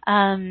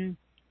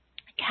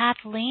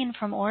 Kathleen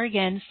from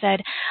Oregon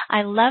said,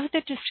 I love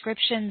the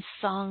description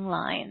song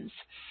lines.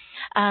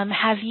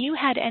 Have you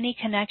had any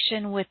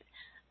connection with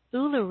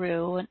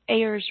Uluru,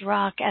 Ayers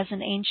Rock, as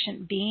an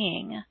ancient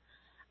being?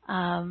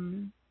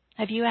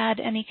 Have you had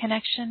any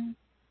connection?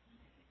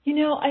 You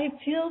know, I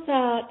feel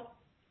that,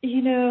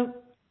 you know,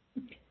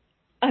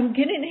 I'm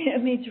getting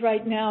an image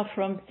right now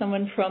from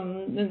someone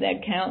from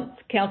that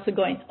council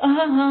going,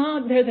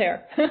 they're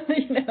there,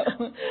 you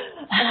know.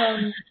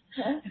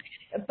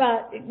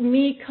 But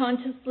me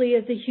consciously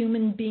as a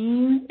human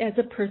being, as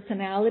a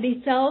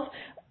personality self,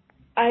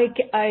 I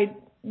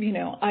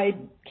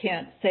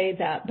can't say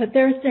that, but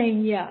they're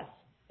saying yes.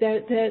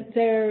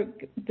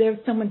 There's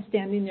someone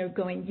standing there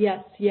going,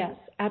 yes,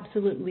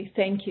 absolutely,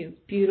 thank you,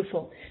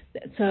 beautiful.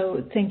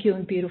 So thank you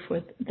and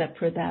beautiful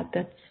for that.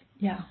 That's,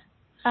 yeah.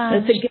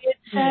 That's a good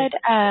said,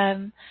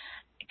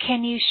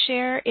 can you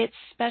share its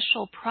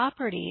special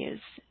properties?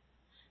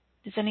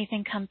 Does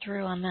anything come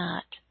through on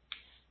that?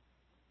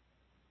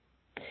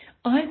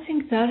 I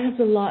think that has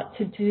a lot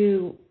to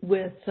do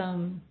with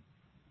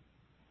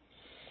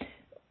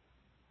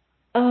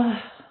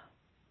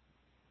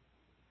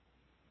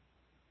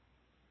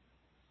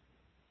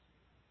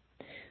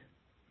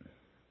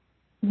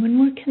when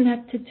we're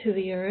connected to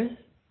the earth,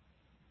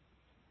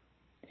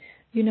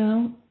 you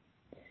know,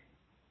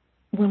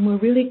 when we're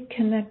really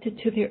connected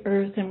to the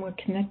earth and we're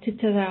connected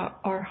to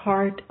our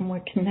heart and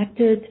we're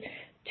connected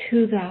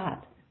to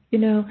that, you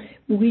know,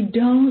 we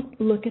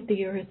don't look at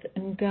the earth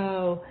and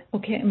go,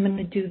 okay, I'm going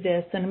to do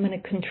this and I'm going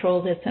to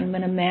control this and I'm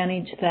going to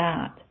manage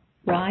that,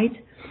 right?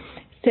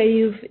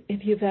 Say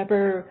if you've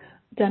ever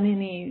done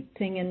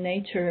anything in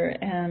nature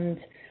and,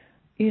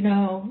 you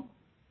know,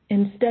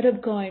 instead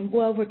of going,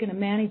 well, we're going to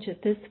manage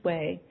it this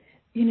way,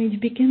 you know, you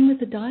begin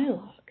with a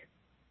dialogue.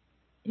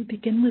 You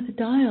begin with a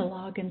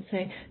dialogue and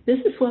say, this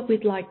is what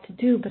we'd like to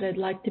do, but I'd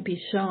like to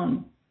be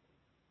shown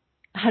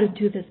how to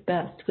do this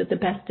best, with the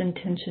best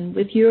intention,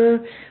 with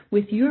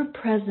your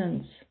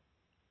presence,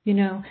 you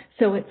know.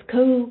 So it's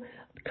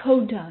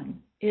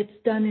co-done. It's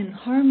done in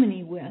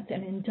harmony with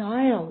and in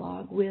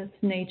dialogue with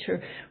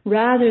nature,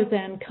 rather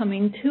than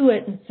coming to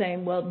it and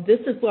saying, well, this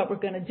is what we're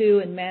going to do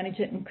and manage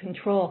it and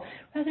control.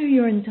 Rather,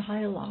 you're in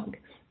dialogue.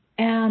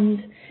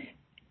 And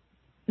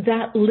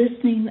that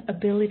listening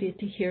ability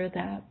to hear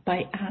that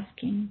by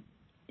asking.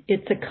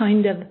 It's a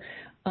kind of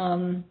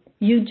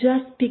You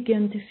just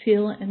begin to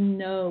feel and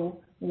know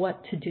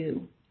what to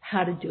do,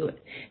 how to do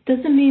it.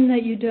 Doesn't mean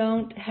that you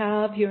don't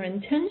have your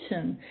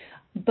intention,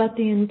 but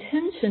the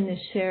intention is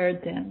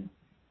shared then.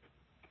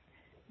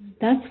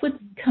 That's what's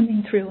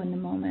coming through in the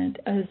moment,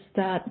 is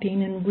that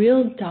being in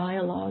real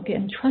dialogue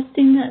and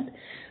trusting that,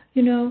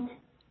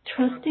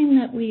 trusting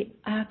that we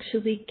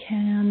actually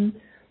can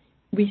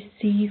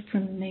receive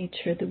from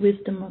nature, the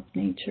wisdom of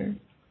nature,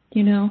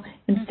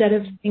 instead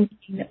of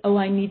thinking, oh,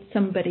 I need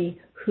somebody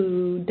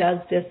who does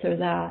this or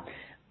that,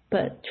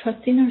 but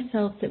trusting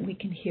ourselves that we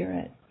can hear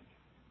it.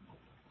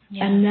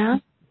 Yeah. And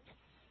that,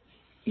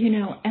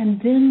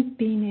 and then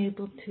being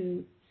able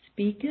to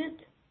speak it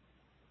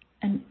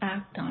and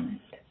act on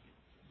it.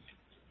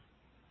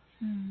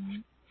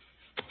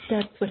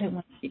 That's what I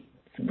want.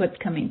 What's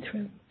coming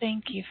through.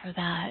 Thank you for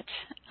that.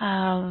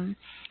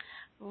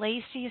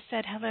 Lacey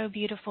said, hello,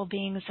 beautiful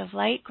beings of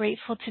light.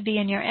 Grateful to be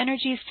in your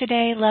energies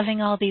today.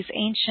 Loving all these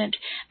ancient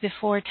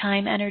before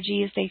time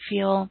energies. They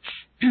feel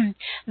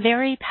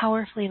very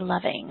powerfully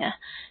loving.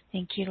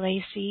 Thank you,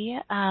 Lacey.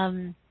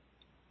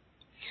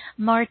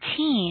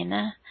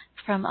 Martine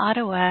from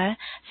Ottawa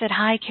said,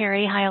 hi,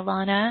 Carrie. Hi,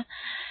 Alana.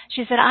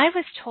 She said, I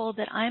was told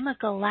that I'm a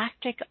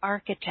galactic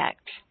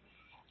architect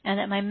and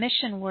that my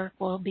mission work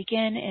will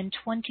begin in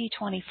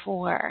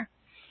 2024.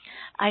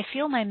 I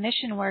feel my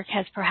mission work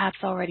has perhaps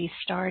already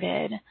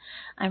started.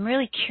 I'm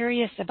really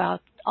curious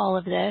about all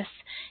of this.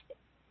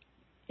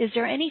 Is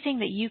there anything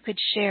that you could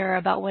share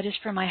about what is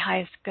for my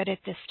highest good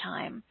at this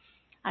time?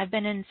 I've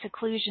been in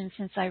seclusion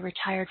since I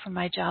retired from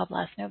my job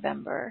last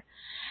November.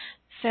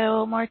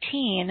 So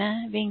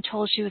Martine, being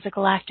told she was a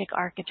galactic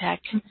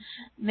architect,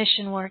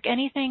 mission work,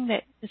 anything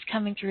that is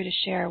coming through to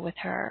share with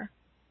her?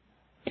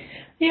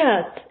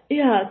 Yes,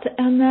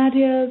 and that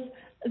is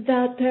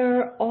that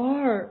there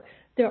are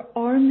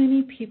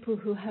many people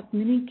who have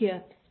many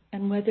gifts,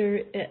 and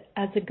whether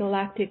as a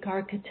galactic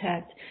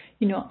architect,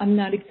 I'm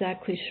not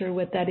exactly sure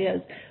what that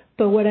is,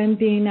 but what I'm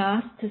being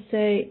asked to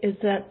say is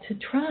that to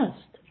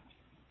trust,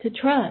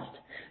 that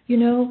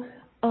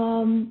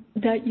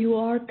you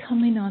are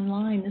coming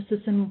online. This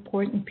is an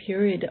important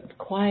period of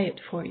quiet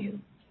for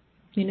you.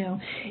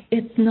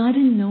 It's not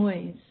in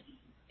noise.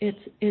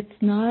 It's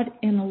not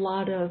in a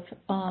lot of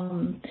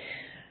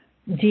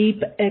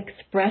deep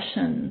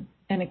expression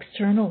and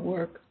external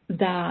work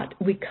that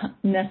we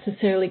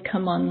necessarily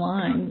come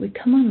online. We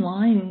come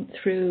online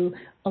through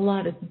a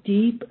lot of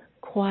deep,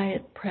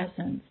 quiet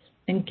presence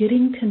and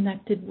getting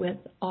connected with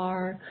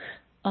our,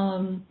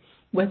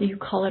 whether you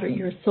call it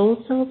your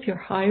soul self, your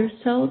higher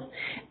self,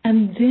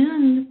 and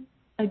then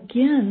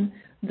again,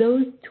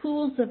 those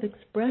tools of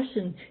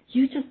expression,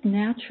 you just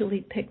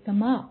naturally pick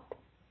them up.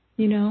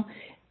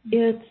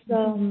 It's,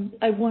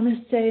 I want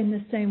to say in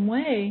the same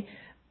way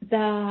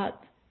that,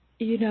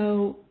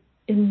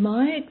 in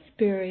my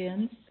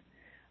experience,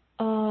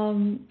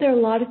 there are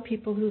a lot of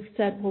people who've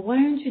said, well, why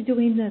aren't you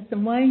doing this?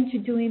 And why aren't you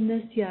doing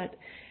this yet?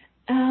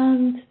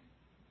 And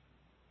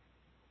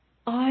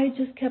I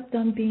just kept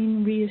on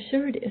being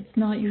reassured, it's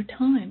not your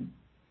time.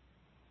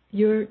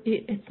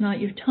 It's not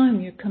your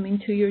time. You're coming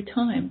to your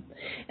time.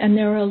 And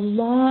there are a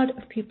lot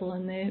of people,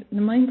 and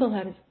the Mindful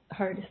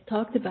Heart has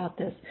talked about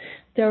this.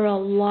 There are a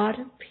lot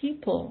of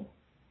people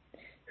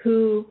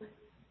who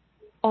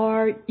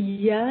are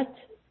yet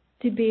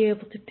to be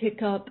able to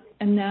pick up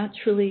and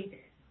naturally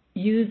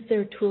use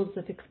their tools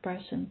of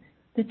expression.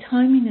 The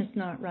timing is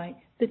not right.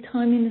 The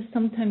timing is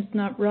sometimes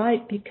not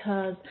right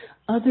because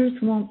others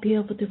won't be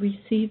able to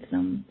receive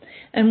them.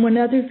 And when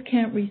others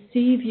can't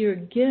receive your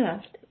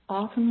gift,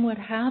 often what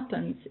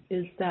happens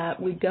is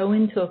that we go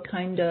into a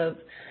kind of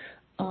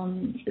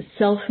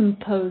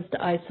self-imposed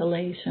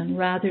isolation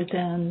rather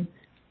than,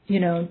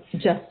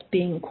 just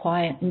being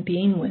quiet and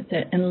being with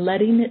it and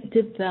letting it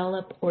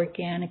develop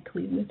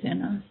organically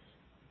within us.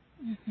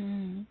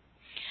 Mm-hmm.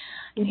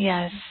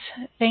 Yes,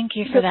 thank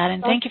you for that,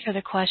 and thank you for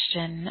the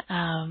question.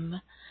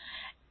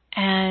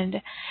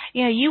 And,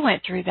 you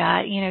went through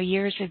that,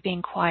 years of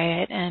being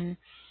quiet and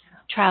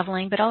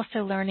traveling, but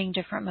also learning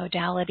different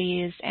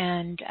modalities.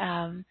 And,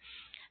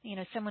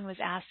 someone was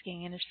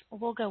asking, and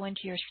we'll go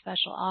into your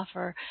special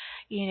offer,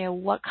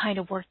 what kind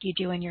of work you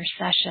do in your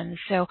sessions.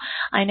 So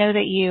I know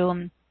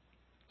that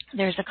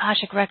there's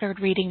Akashic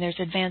record reading, there's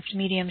advanced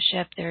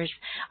mediumship, there's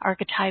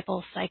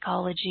archetypal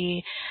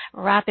psychology,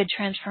 rapid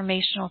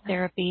transformational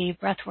therapy,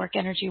 breathwork,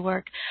 energy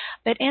work.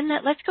 But in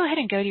that, let's go ahead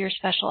and go to your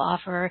special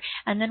offer,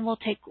 and then we'll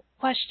take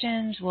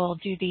questions. We'll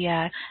do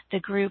the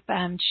group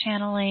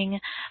channeling.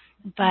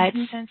 But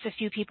since a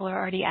few people are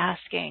already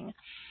asking,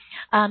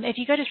 if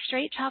you go to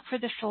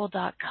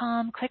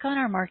straighttalkforthesoul.com, click on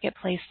our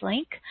marketplace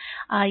link,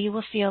 you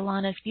will see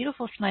Alana's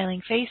beautiful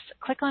smiling face.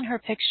 Click on her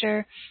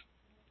picture.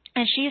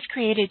 And she has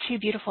created two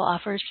beautiful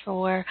offers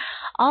for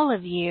all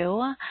of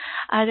you.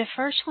 The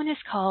first one is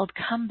called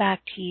Come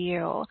Back to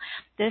You.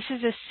 This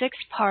is a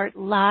 6-part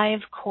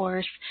live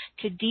course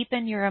to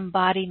deepen your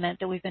embodiment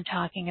that we've been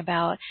talking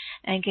about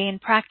and gain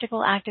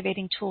practical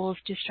activating tools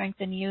to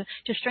strengthen your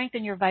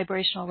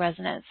vibrational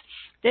resonance.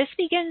 This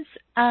begins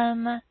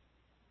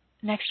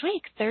next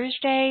week,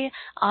 Thursday,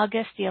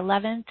 August the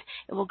 11th.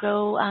 It will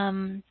go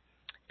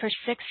for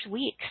 6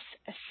 weeks.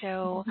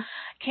 So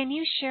can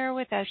you share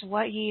with us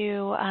what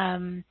you,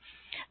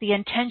 the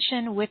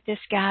intention with this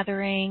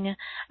gathering,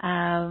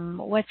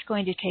 what's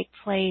going to take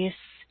place,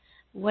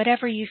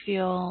 whatever you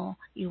feel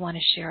you want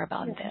to share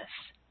about this?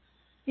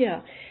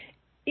 Yeah.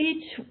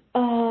 Each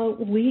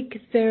week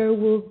there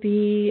will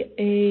be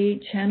a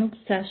channeled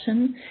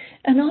session,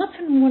 and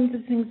often one of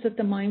the things that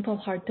the Mindful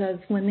Heart does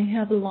when they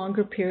have a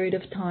longer period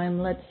of time,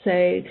 let's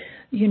say,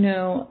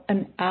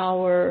 an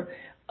hour,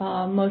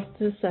 most of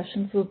the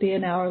sessions will be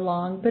an hour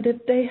long, but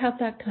if they have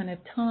that kind of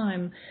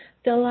time,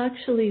 they'll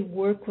actually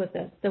work with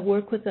us. They'll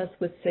work with us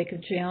with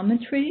sacred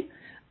geometry.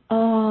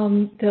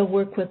 They'll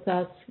work with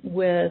us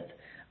with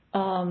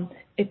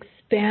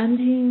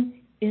expanding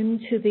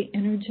into the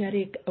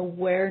energetic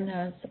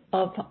awareness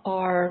of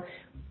our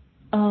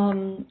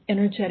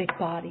energetic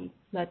body,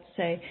 let's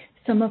say.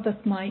 Some of us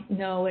might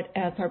know it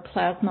as our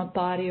plasma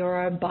body or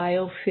our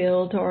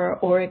biofield or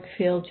our auric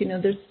field.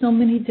 There's so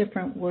many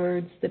different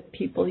words that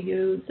people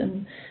use,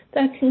 and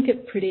that can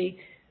get pretty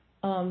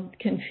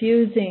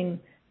confusing.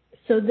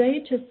 So they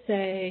just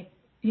say,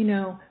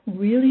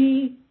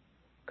 really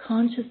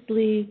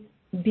consciously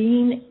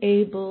being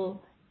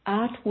able,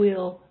 at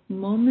will,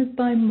 moment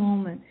by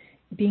moment,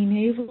 being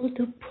able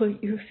to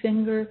put your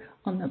finger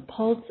on the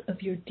pulse of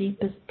your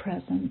deepest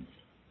presence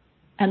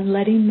and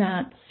letting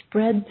that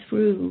spread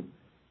through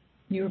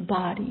your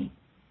body,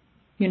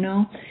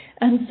 And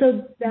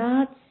so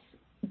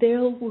they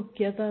will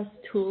give us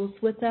tools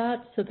with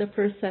that. So the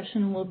first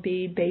session will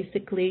be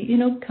basically,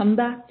 come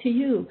back to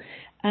you.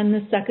 And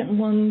the second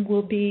one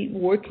will be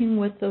working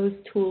with those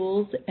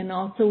tools and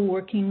also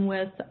working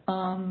with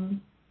a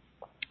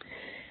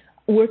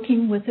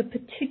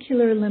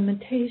particular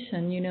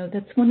limitation.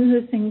 That's one of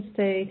the things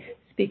they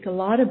speak a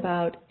lot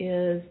about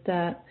is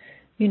that,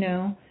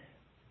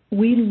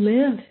 we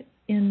live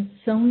in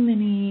so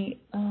many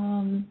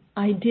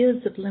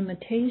ideas of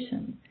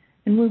limitation.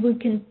 And when we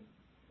can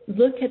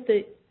look at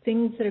the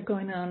things that are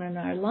going on in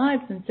our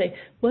lives and say,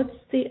 what's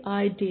the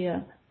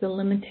idea, the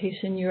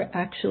limitation you're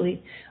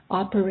actually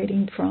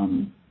operating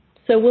from?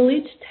 So we'll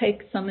each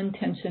take some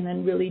intention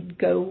and really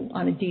go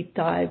on a deep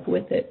dive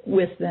with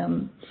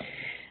them.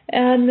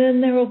 And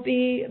then there will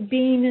be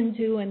being and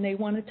doing. They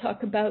want to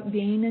talk about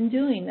being and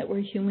doing, that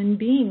we're human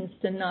beings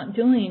and not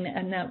doing,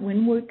 and that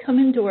when we come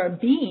into our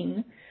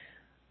being,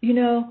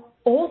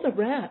 all the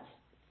rest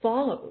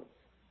follows,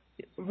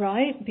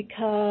 right?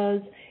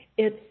 Because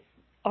it's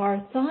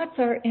our thoughts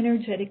are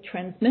energetic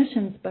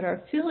transmissions, but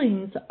our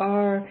feelings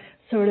are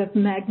sort of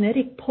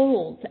magnetic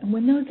poles. And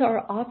when those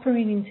are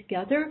operating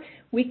together,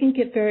 we can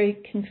get very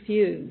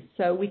confused.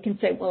 So we can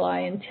say, well, I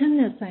intend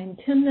this,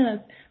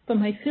 but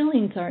my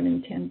feelings aren't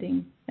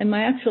intending. And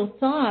my actual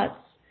thoughts,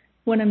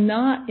 when I'm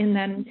not in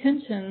that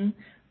intention,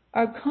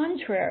 are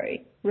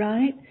contrary,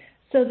 right?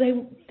 So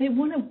they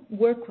want to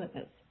work with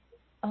us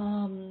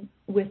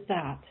with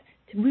that,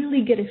 to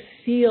really get a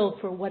feel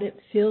for what it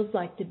feels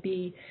like to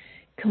be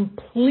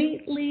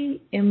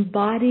completely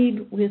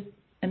embodied with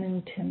an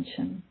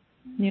intention,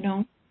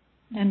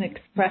 an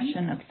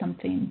expression of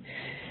something.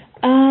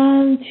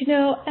 And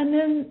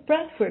then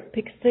breath work,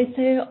 because they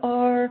say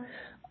our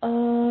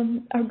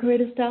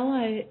greatest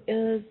ally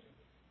is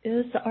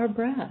our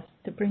breath,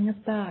 to bring us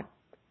back,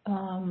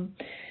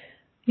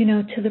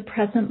 to the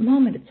present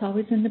moment. It's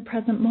always in the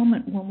present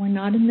moment when we're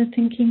not in the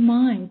thinking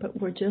mind, but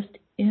we're just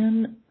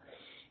in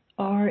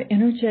our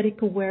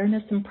energetic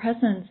awareness and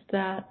presence,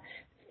 that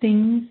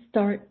things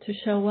start to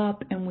show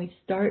up and we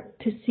start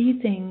to see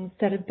things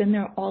that have been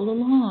there all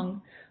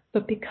along.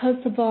 But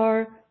because of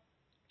our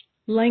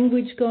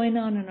language going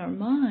on in our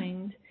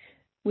mind,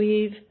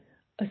 we've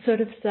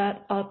sort of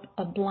set up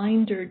a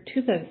blinder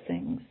to those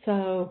things.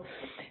 So,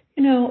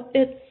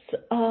 it's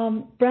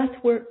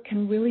breath work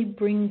can really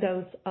bring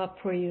those up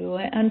for you.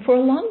 And for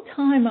a long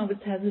time, I was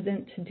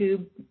hesitant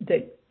to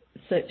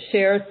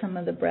share some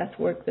of the breath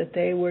work that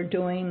they were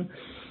doing.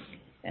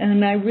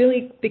 And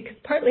because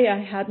partly I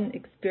hadn't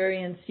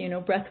experienced,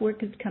 breath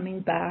work is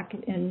coming back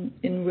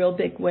in real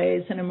big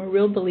ways, and I'm a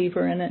real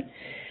believer in it.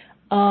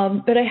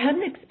 But I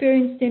hadn't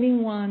experienced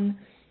anyone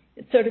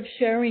sort of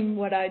sharing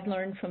what I'd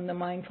learned from the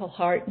Mindful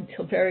Heart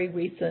until very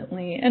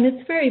recently. And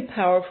it's very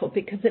powerful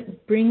because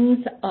it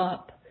brings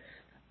up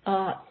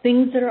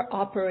things that are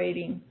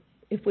operating.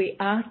 If we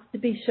ask to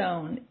be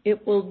shown,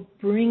 it will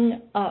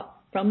bring up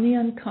from the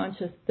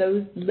unconscious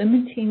those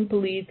limiting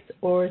beliefs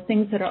or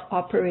things that are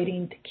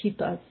operating to keep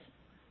us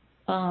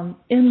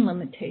in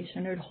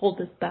limitation, or to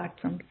hold us back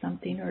from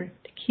something, or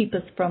to keep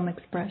us from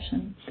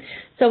expression.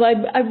 So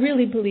I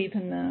really believe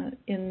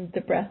in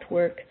the breath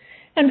work.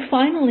 And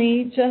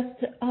finally,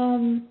 just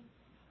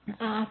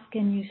ask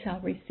and you shall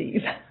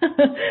receive.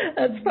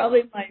 That's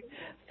probably my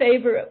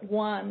favorite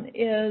one,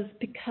 is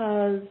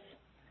because,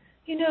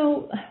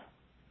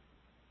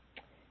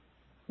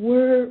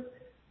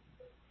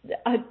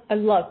 I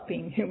love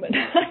being human.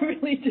 I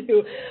really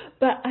do.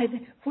 But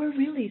we're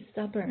really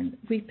stubborn.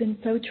 We've been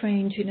so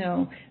trained,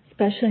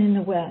 especially in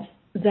the West,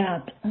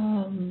 that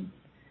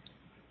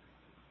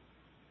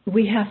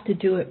we have to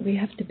do it. We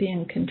have to be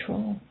in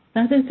control,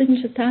 rather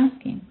than just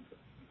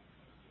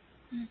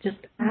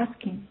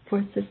asking for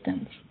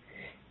assistance,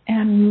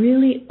 and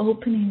really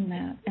opening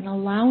that and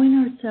allowing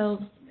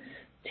ourselves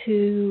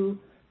to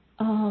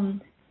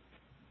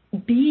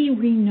be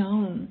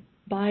renowned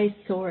by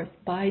Source,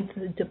 by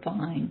the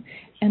divine,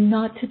 and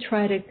not to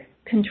try to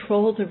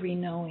control the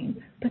reknowing,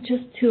 but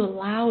just to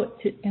allow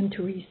it and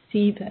to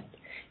receive it.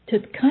 To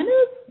kind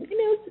of,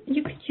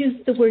 you could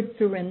use the word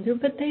surrender,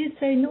 but they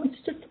say, no,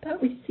 it's just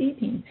about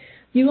receiving.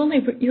 You're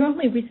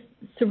only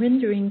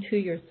surrendering to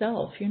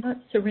yourself. You're not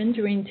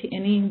surrendering to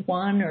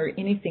anyone or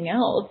anything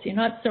else. You're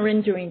not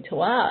surrendering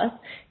to us.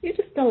 You're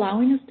just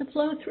allowing us to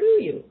flow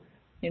through you,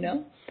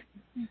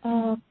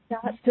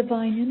 that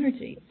divine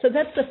energy. So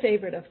that's a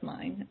favorite of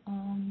mine.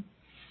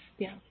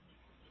 Yeah.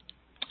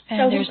 And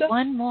so there's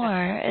one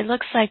more. It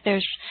looks like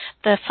there's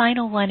the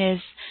final one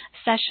is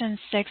session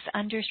 6,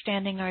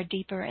 understanding our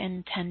deeper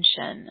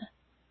intention.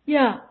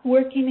 Yeah,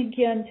 working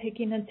again,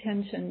 taking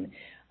attention,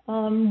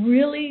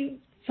 really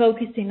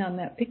focusing on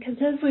that, because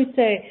as we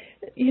say,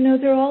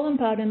 they're all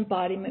about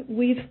embodiment.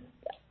 We've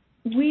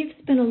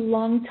spent a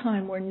long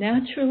time. We're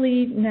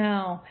naturally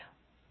now.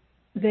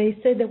 They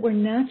say that we're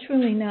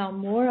naturally now,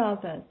 more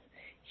of us,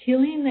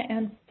 healing the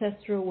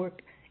ancestral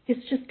work.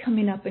 It's just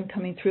coming up and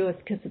coming through us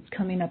because it's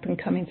coming up and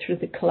coming through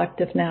the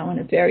collective now in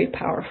a very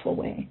powerful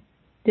way.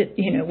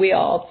 We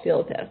all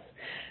feel this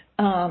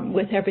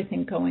with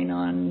everything going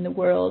on in the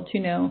world.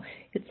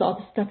 It's all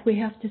the stuff we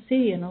have to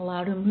see and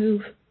allow to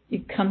move.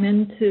 You come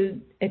in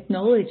to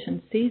acknowledge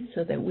and see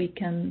so that we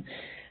can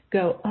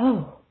go,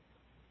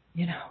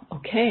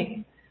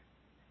 okay,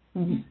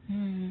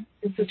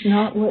 this is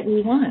not what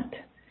we want.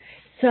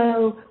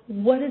 So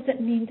what does it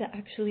mean to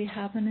actually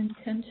have an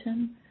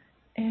intention?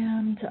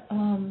 And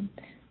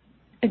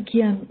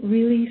again,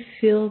 really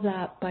feel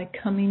that by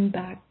coming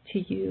back to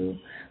you,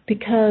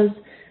 because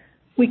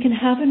we can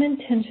have an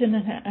intention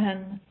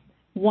and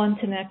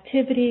want an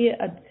activity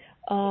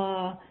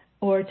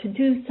or to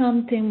do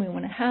something. We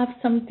want to have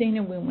something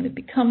and we want to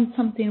become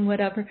something,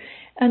 whatever.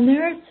 And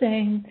they're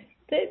saying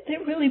they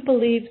really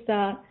believe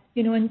that,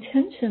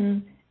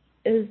 intention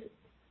is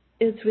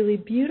really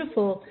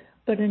beautiful.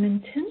 But an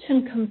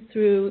intention comes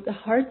through the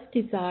heart's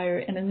desire,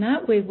 and in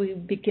that way we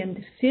begin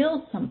to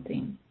feel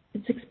something.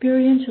 It's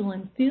experiential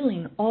and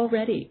feeling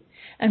already.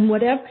 And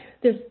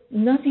there's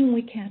nothing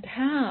we can't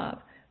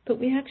have, but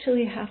we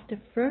actually have to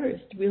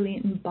first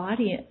really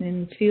embody it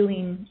in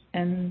feeling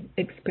and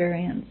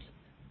experience.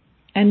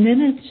 And then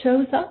it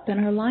shows up in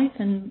our life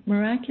in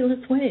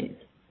miraculous ways.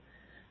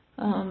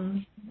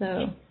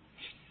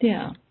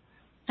 Yeah.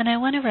 And I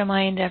want to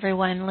remind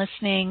everyone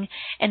listening,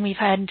 and we've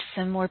had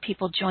some more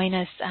people join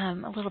us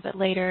a little bit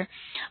later,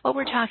 what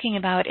we're talking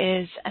about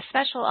is a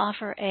special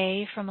offer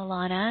A from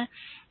Alana.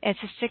 It's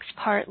a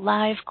 6-part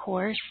live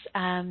course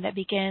that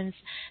begins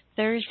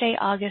Thursday,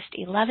 August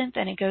 11th,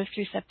 and it goes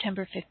through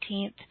September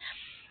 15th.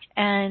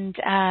 And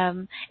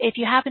if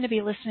you happen to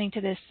be listening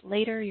to this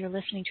later, you're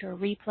listening to a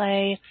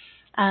replay,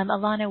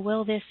 Alana,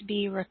 will this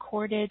be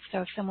recorded?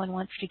 So if someone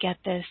wants to get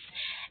this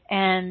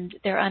and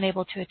they're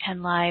unable to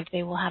attend live,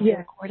 they will have the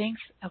recordings?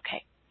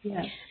 Okay.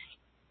 Yes.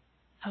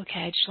 Okay,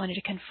 I just wanted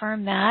to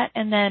confirm that.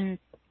 And then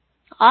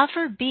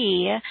offer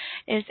B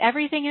is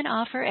everything in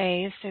offer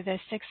A, so the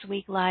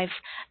 6-week live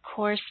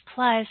course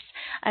plus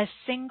a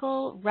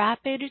single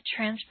rapid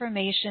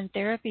transformation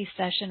therapy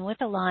session with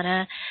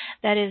Alana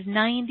that is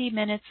 90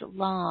 minutes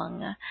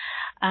long.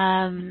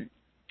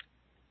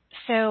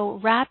 So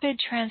rapid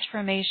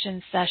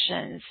transformation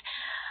sessions.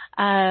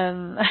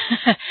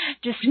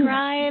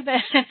 Describe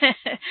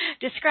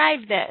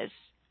this.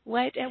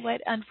 What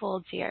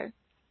unfolds here?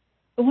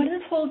 What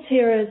unfolds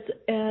here is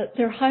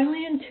they're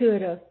highly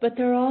intuitive, but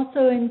they're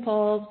also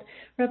involved.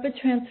 Rapid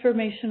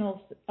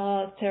transformational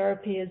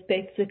therapy is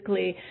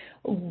basically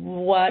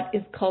what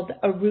is called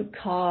a root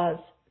cause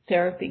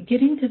therapy,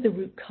 getting to the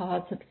root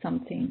cause of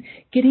something,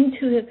 getting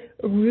to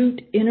the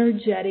root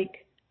energetic,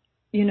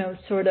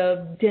 sort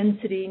of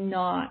density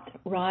knot,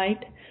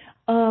 right,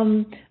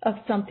 of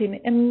something.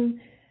 And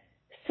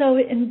so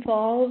it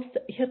involves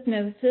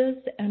hypnosis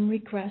and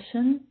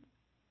regression.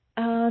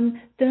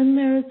 Then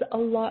there's a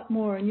lot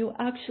more, and you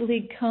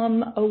actually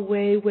come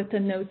away with a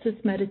gnosis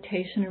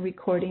meditation and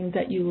recording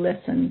that you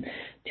listen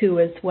to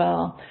as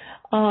well.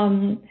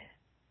 I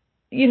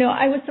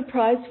was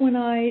surprised when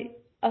I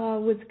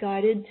was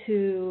guided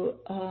to,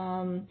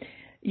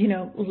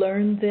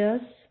 learn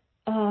this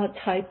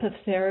type of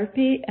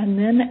therapy, and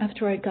then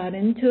after I got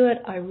into it,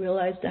 I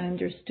realized I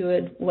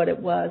understood what it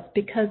was,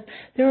 because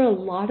there are a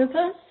lot of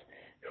us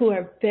who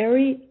are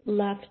very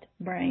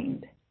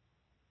left-brained.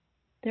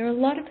 There are a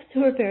lot of us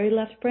who are very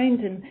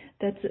left-brained, and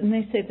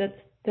they say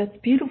that's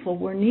beautiful.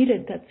 We're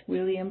needed. That's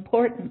really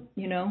important,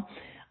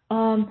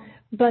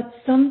 But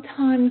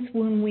sometimes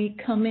when we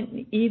come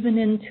in, even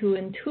into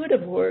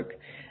intuitive work,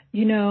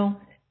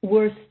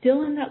 we're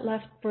still in that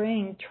left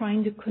brain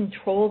trying to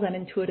control that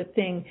intuitive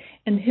thing.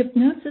 And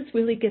hypnosis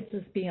really gets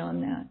us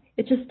beyond that.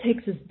 It just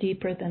takes us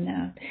deeper than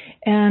that.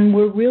 And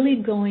we're really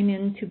going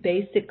into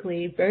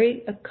basically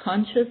a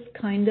conscious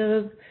kind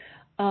of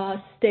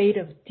state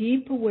of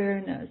deep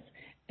awareness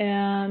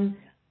and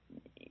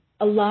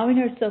allowing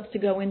ourselves to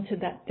go into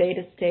that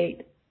theta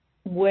state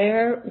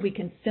where we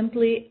can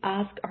simply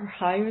ask our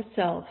higher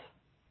self,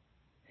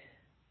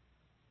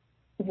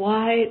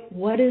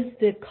 what is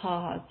the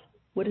cause?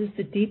 What is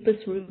the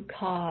deepest root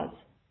cause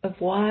of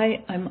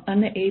why I'm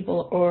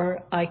unable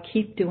or I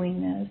keep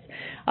doing this?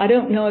 I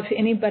don't know if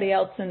anybody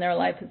else in their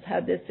life has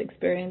had this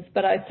experience,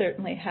 but I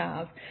certainly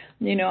have.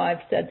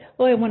 I've said,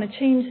 I want to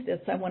change this.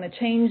 I want to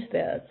change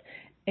this.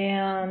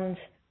 And,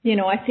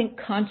 I think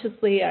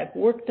consciously I've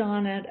worked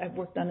on it. I've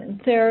worked on it in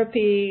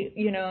therapy,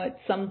 at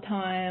some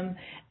time.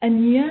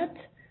 And yet,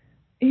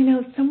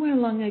 somewhere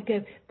along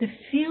the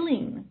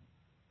feeling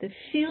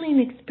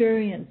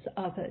experience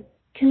of it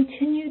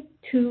continued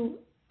to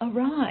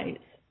arise.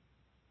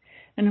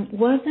 And it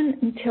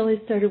wasn't until I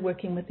started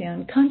working with the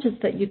unconscious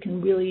that you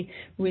can really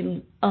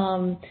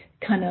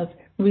kind of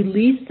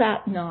release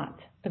that knot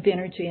of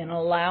energy and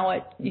allow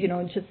it,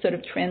 just sort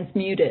of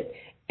transmute it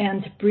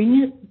and to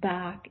bring it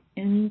back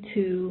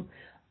into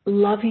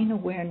loving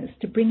awareness,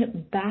 to bring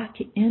it back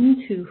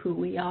into who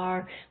we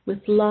are with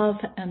love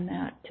and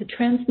that, to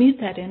transmute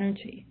that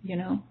energy,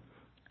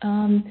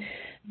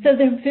 So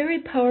they're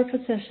very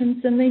powerful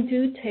sessions, and they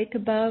do take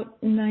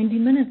about 90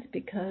 minutes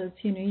because,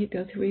 you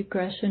go through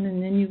regression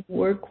and then you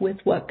work with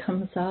what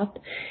comes up.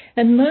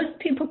 And most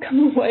people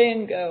come away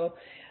and go,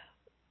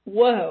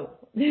 whoa,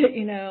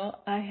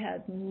 I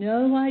had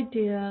no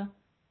idea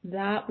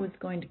that was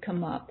going to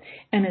come up.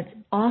 And it's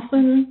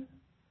often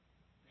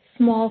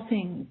small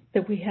things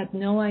that we had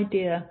no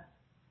idea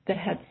that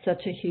had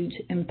such a huge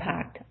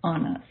impact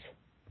on us.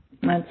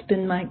 That's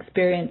been my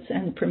experience,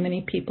 and for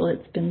many people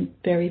it's been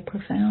very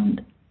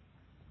profound.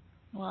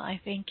 Well,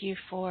 I thank you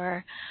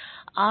for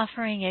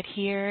offering it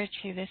here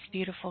to this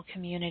beautiful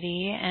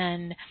community,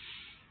 and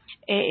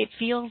it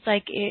feels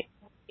like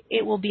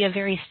it will be a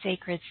very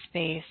sacred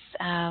space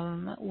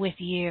with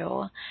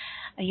you.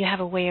 You have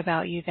a way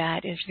about you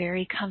that is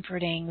very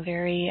comforting,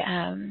 very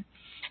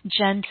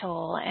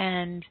gentle,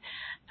 and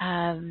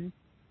I'm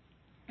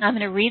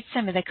going to read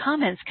some of the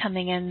comments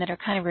coming in that are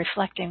kind of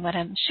reflecting what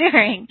I'm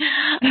sharing.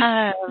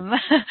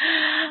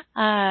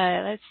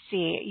 Let's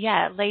see.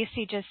 Yeah,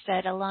 Lacey just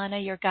said,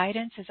 Alana, your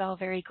guidance is all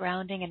very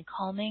grounding and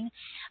calming.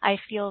 I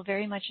feel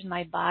very much in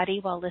my body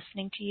while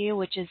listening to you,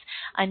 which is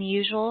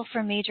unusual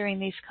for me during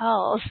these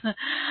calls.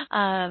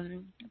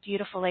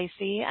 Beautiful,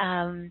 Lacey.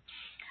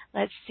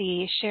 Let's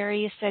see.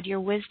 Sherry said,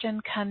 your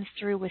wisdom comes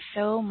through with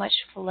so much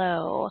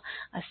flow,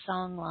 a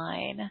song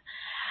line.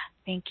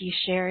 Thank you,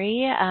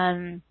 Sherry.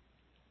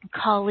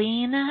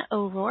 Colleen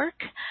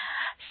O'Rourke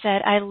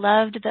said, I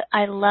love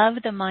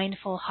the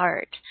mindful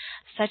heart.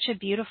 Such a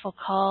beautiful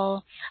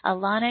call.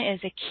 Alana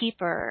is a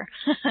keeper.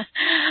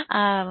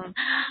 I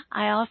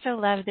also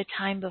love the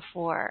time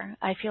before.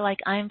 I feel like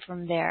I'm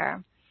from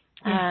there.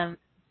 Yeah.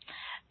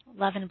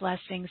 Love and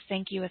blessings.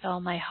 Thank you with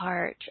all my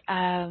heart.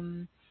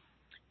 And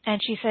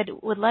she said,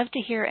 would love to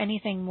hear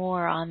anything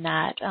more on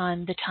that,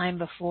 on the time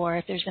before,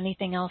 if there's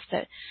anything else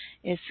that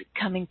is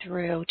coming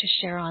through to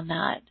share on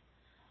that.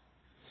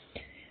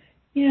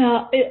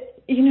 Yeah, I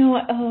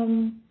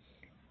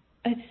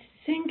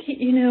think,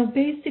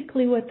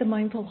 basically what the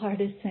mindful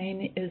heart is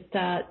saying is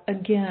that,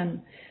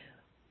 again,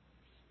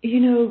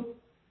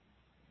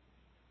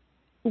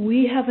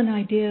 we have an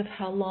idea of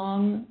how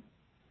long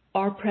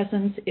our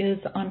presence is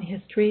on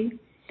history,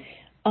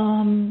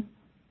 and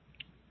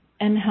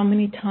how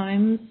many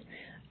times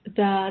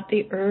that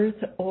the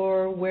earth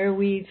or where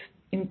we've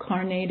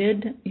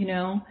incarnated,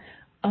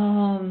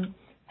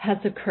 has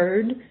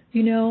occurred,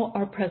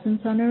 our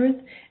presence on earth.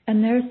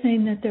 And they're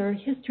saying that there are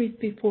histories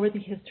before the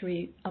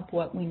history of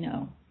what we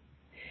know.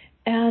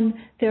 And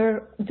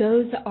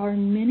those are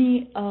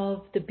many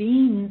of the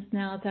beings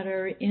now that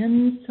are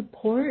in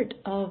support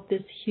of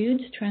this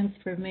huge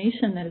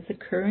transformation that is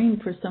occurring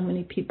for so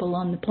many people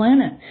on the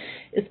planet.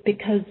 It's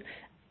because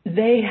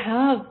they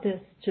have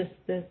this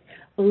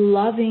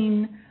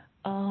loving,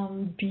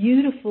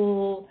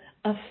 beautiful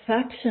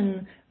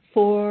affection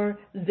for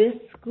this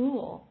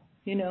school.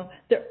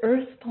 The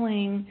earth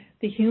plane,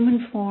 the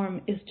human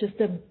form, is just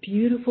a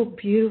beautiful,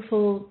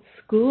 beautiful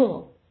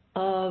school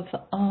of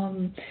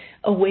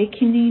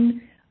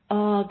awakening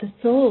the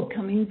soul,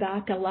 coming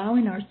back,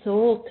 allowing our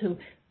soul to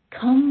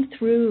come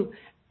through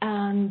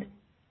and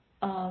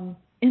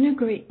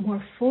integrate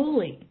more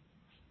fully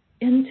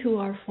into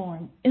our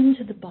form,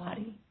 into the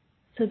body,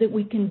 so that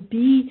we can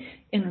be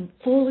in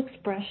full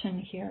expression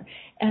here.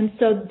 And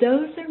so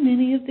those are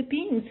many of the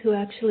beings who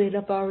actually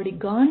have already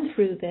gone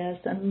through this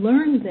and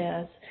learned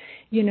this,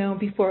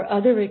 before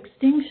other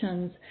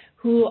extinctions,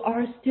 who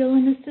are still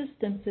in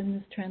assistance in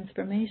this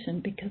transformation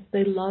because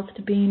they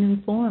loved being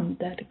informed,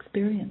 that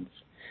experience.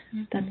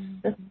 Mm-hmm.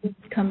 That's what's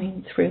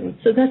coming through.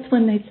 So that's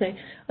when they say,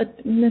 a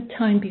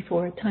time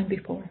before.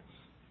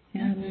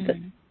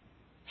 And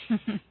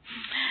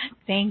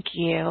Thank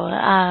you.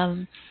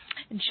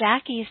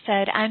 Jackie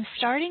said, I'm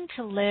starting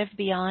to live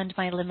beyond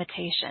my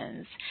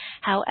limitations.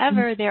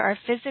 However, there are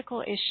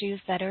physical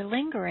issues that are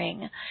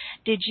lingering.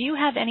 Did you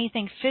have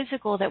anything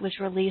physical that was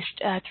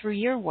released through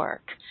your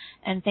work?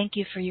 And thank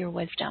you for your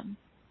wisdom.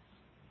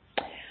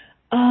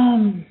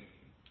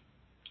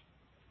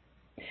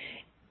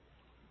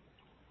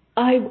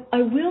 I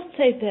will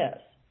say this,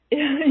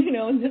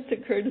 and this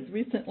occurred as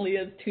recently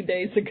as 2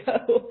 days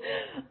ago.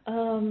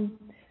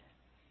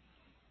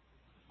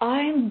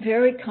 I'm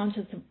very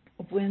conscious of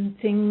when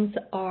things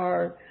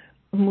are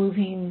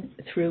moving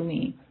through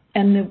me,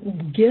 and the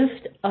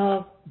gift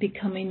of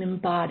becoming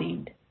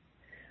embodied,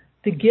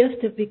 the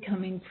gift of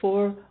becoming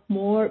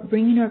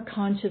bringing our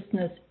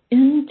consciousness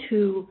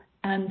into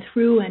and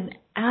through and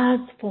as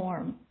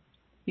form,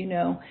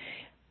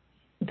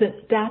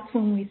 that's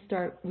when we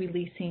start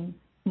releasing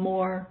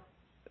more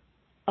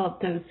of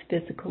those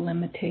physical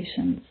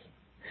limitations.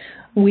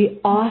 We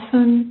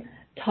often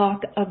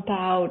talk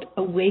about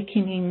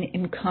awakening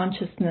in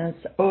consciousness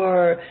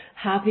or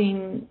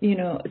having,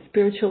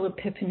 spiritual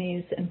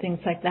epiphanies and things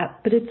like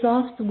that. But it's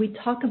also, we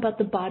talk about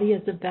the body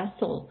as a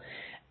vessel.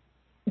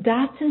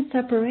 That's in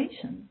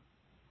separation.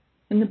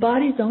 And the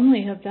body's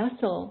only a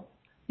vessel,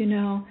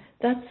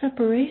 that's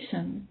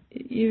separation.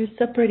 You're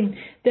separating.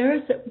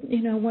 There's,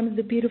 one of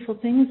the beautiful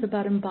things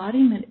about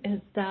embodiment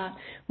is that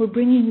we're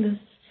bringing the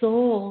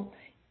soul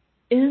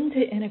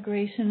into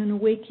integration and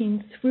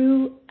awakening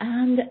through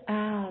and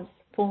as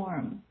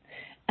form.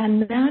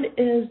 And that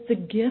is the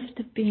gift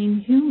of being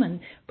human.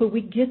 But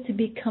we get to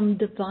become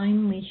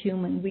divinely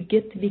human. We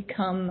get to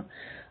become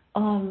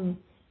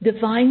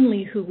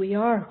divinely who we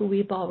are, who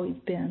we've always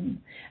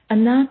been.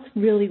 And that's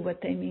really what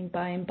they mean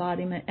by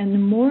embodiment. And the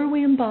more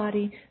we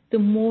embody, the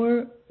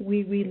more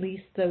we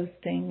release those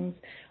things.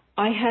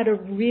 I had a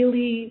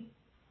really,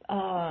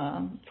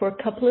 for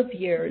a couple of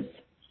years,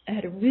 I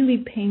had a really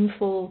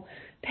painful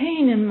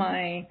pain in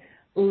my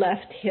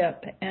left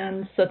hip,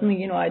 and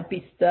suddenly, I'd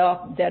be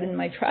stopped dead in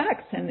my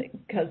tracks, and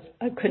because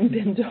I couldn't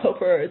bend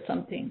over or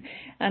something,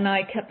 and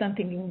I kept on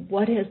thinking,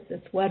 what is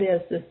this?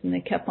 And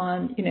they kept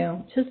on,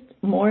 just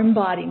more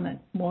embodiment,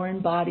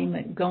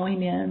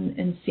 going in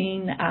and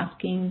seeing,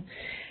 asking,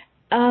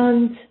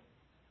 and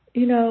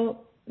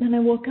then I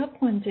woke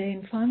up one day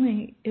and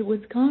finally it was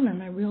gone,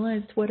 and I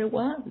realized what it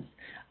was,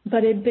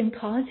 but it had been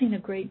causing a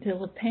great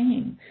deal of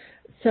pain.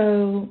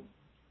 So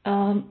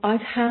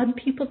I've had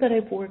people that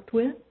I've worked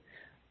with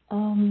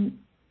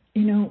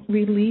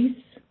release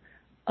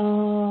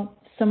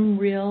some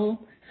real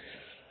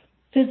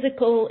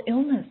physical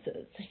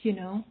illnesses,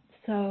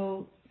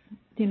 So,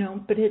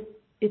 but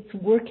it's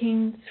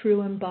working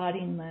through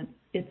embodiment.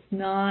 It's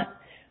not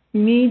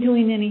me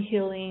doing any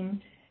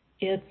healing.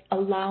 It's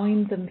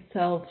allowing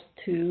themselves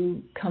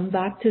to come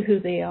back to who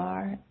they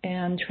are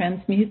and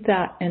transmute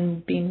that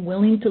and being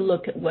willing to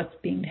look at what's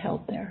being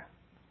held there.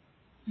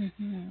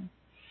 Mm-hmm.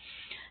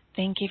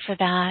 Thank you for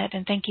that.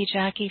 And thank you,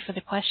 Jackie, for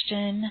the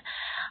question.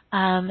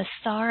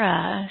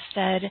 Sarah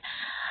said,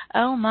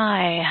 oh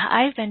my,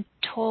 I've been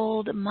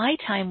told my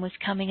time was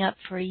coming up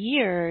for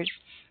years,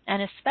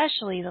 and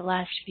especially the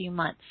last few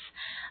months,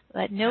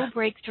 but no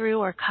breakthrough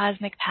or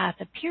cosmic path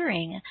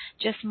appearing,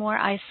 just more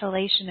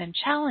isolation and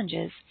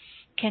challenges.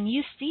 Can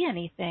you see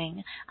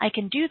anything? I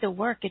can do the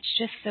work. It's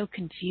just so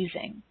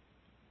confusing.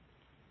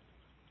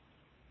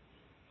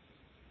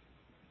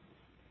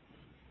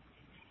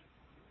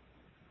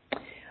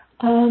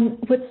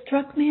 What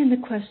struck me in the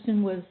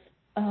question was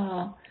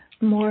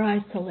more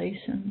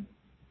isolation.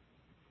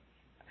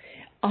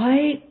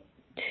 I,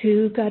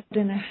 too, got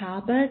in a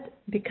habit,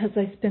 because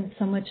I spent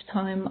so much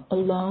time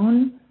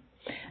alone,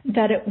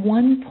 that at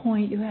one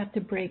point you have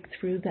to break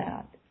through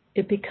that.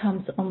 It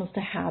becomes almost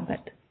a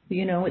habit.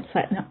 It's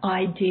like an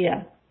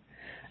idea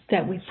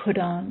that we put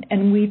on.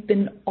 And we've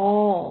been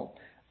all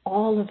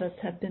of us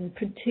have been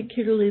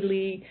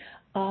particularly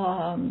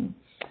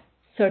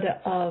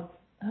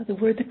the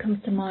word that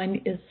comes to mind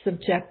is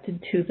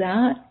subjected to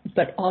that,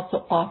 but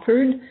also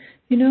offered,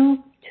 to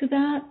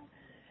that.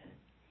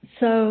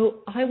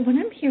 So what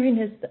I'm hearing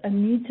is a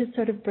need to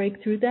sort of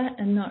break through that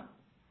and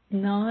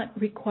not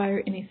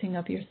require anything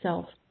of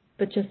yourself,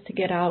 but just to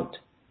get out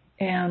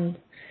and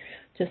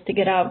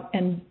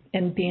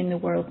be in the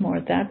world more.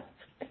 That's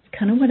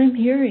kind of what I'm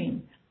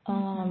hearing,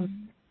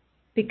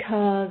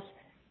 because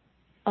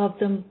of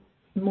the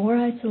more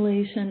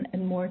isolation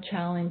and more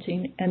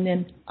challenging, and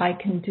then I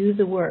can do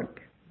the work.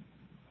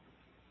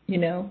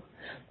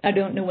 I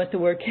don't know what the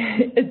work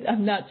is.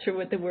 I'm not sure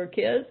what the work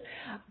is,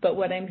 but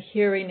what I'm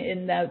hearing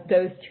in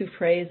those two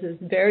phrases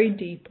very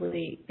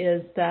deeply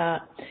is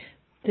that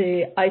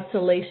the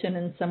isolation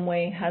in some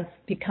way has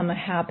become a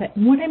habit.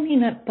 And what I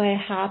mean by a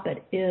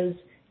habit is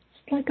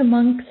it's like a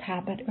monk's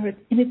habit or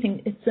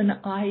anything. It's an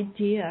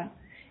idea.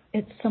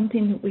 It's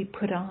something that we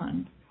put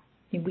on,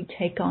 we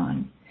take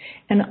on.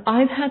 And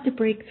I've had to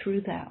break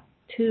through that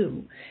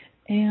too.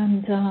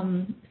 And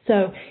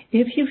so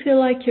if you feel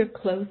like you're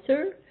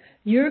closer,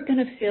 you're going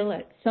to feel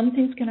it.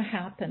 Something's going to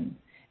happen.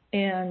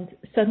 And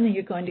suddenly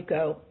you're going to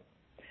go,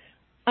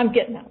 I'm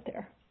getting out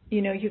there.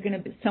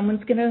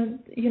 someone's going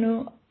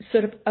to,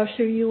 sort of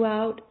usher you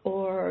out,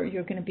 or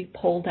you're going to be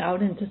pulled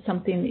out into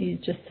something that you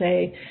just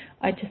say,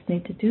 I just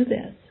need to do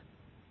this.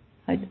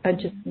 I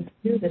just need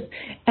to do this.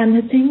 And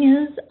the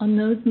thing is, on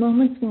those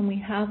moments, when we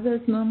have those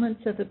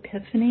moments of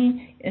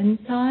epiphany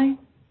inside,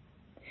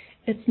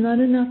 it's not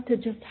enough to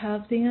just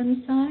have the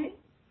insight.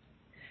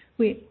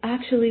 We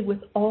actually, with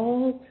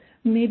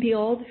maybe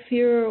all the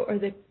fear or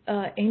the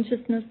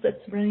anxiousness that's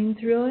running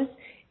through us,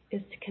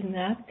 is to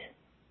connect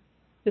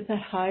with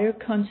that higher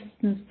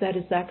consciousness that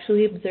is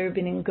actually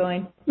observing and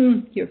going,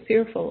 you're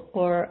fearful,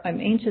 or I'm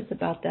anxious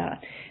about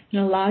that.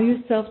 And allow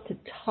yourself to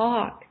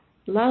talk.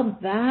 Allow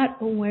that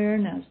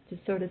awareness to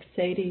sort of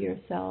say to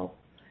yourself,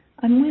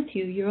 I'm with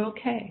you, you're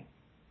okay.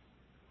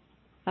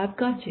 I've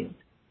got you.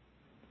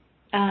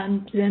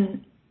 And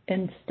then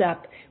in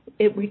step,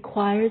 it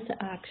requires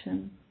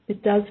action.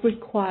 It does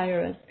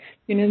require us.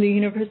 The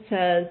universe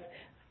says,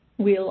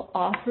 we'll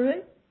offer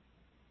it,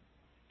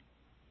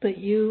 but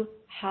you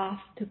have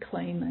to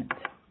claim it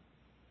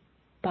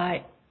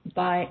by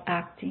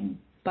acting,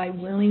 by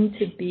willing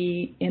to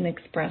be in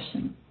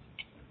expression.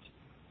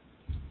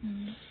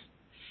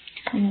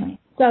 Yeah.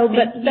 So,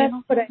 but that's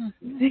what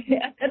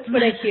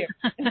I hear.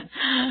 And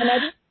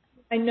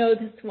I know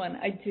this one.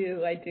 I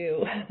do.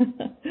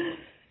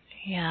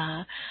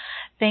 Yeah.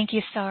 Thank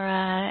you,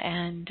 Sarah,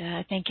 and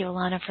thank you,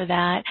 Alana, for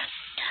that.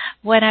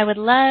 What I would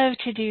love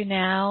to do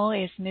now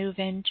is move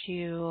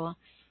into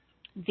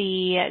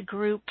the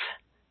group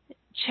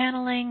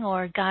channeling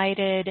or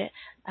guided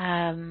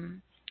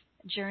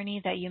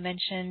journey that you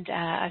mentioned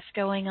us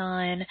going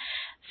on.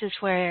 This is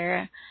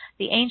where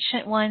the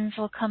ancient ones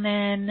will come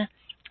in,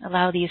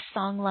 allow these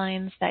song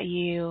lines that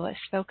you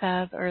spoke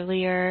of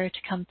earlier to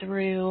come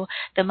through.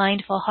 The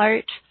mindful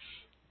heart,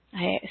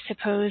 I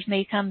suppose,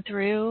 may come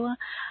through.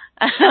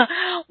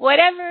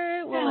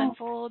 Whatever will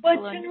unfold.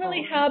 What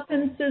generally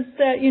happens is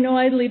that,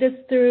 I lead us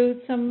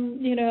through some,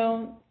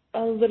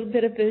 a little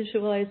bit of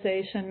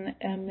visualization,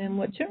 and then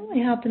what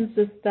generally happens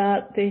is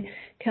that the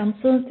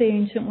council of the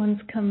ancient ones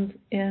comes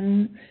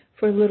in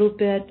for a little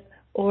bit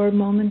or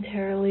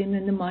momentarily, and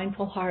then the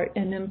mindful heart,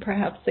 and then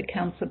perhaps the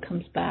council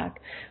comes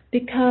back.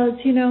 Because,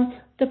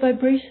 the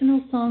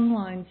vibrational song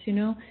lines,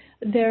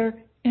 they're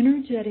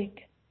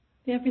energetic.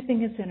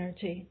 Everything is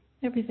energy.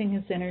 Everything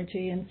is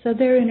energy. And so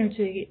they're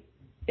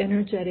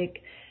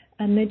energetic,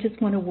 and they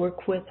just want to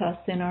work with us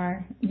in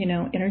our,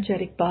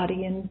 energetic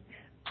body and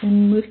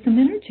move some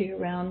energy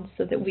around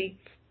so that we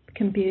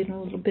can be in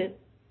a little bit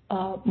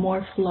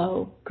more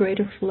flow,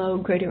 greater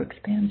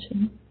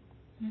expansion.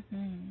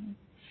 Mm-hmm.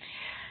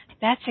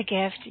 That's a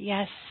gift.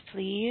 Yes,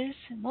 please.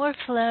 More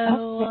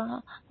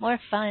flow, more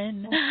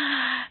fun.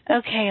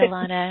 Okay,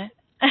 Alana.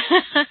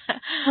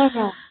 All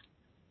right.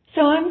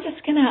 So I'm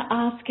just going to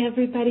ask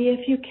everybody,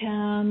 if you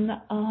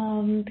can,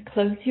 to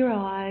close your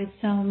eyes.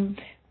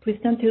 Please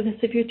don't do this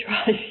if you're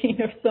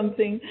driving or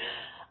something.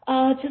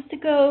 Just to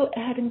go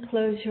ahead and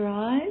close your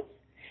eyes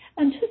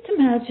and just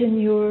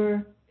imagine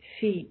your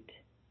feet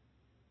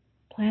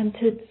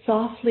planted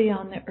softly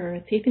on the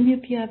earth. Even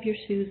if you have your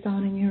shoes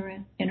on and you're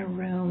in a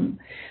room,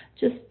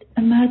 just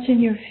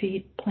imagine your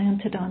feet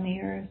planted on the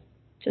earth,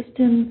 just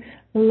in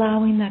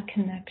allowing that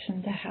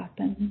connection to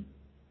happen.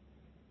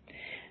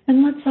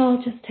 And let's all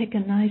just take a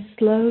nice,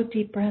 slow,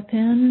 deep breath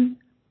in.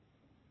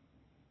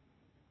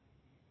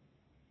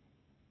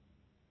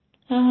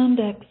 And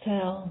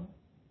exhale.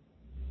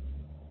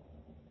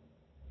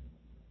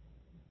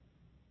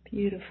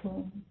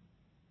 Beautiful.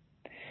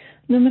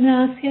 And I'm going to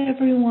ask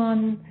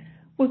everyone,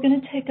 we're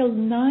going to take a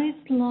nice,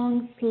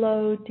 long,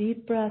 slow,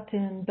 deep breath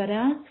in. But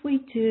as we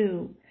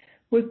do,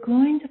 we're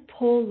going to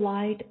pull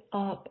light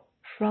up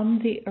from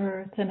the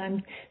earth. And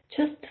I'm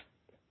just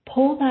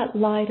pull that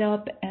light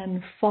up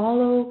and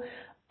follow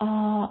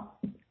my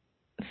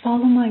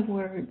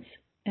words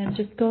and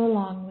just go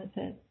along with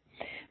it.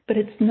 But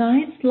it's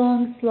nice,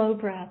 long, slow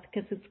breath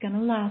because it's going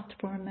to last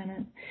for a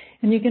minute.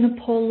 And you're going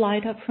to pull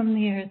light up from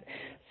the earth.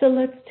 So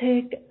let's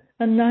take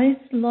a nice,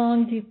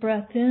 long, deep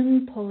breath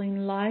in, pulling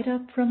light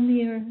up from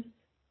the earth,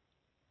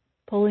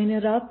 pulling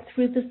it up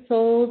through the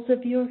soles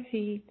of your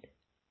feet,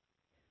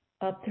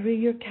 up through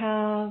your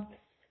calves,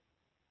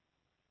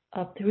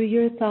 up through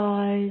your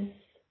thighs,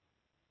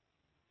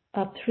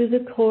 up through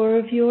the core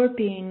of your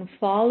being,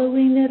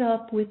 following it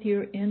up with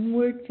your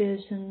inward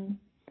vision,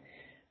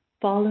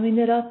 following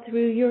it up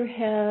through your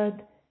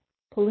head,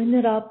 pulling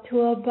it up to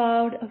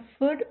about a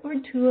foot or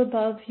two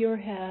above your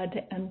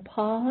head, and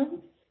pause.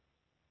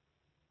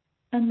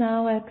 And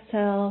now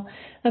exhale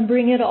and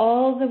bring it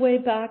all the way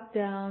back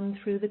down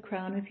through the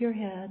crown of your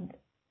head,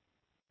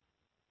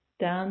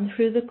 down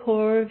through the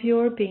core of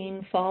your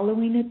being,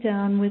 following it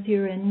down with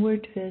your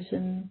inward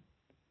vision,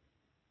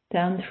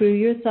 down through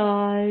your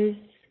thighs,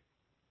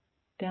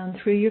 down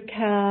through your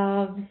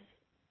calves,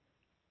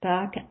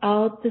 back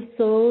out the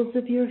soles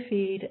of your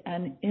feet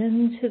and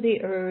into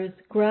the earth,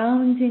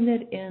 grounding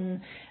it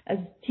in as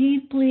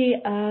deeply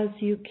as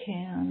you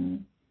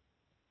can.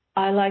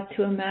 I like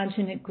to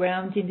imagine it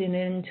grounding it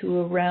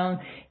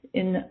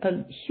in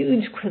a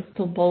huge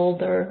crystal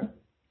boulder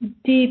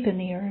deep in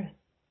the earth.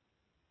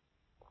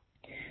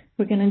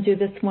 We're going to do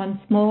this once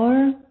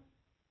more.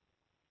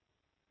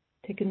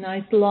 Take a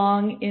nice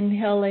long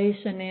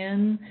inhalation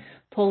in,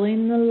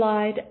 pulling the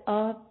light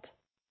up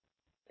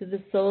to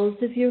the soles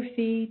of your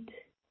feet,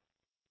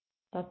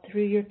 up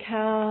through your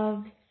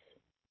calves,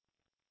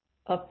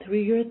 up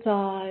through your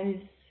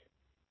thighs,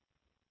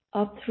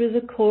 up through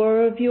the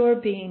core of your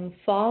being,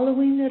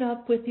 following it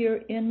up with your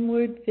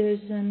inward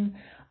vision,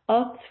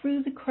 up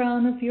through the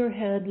crown of your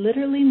head,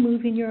 literally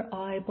moving your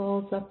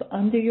eyeballs up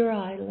under your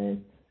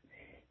eyelids,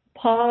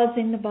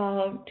 pausing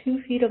about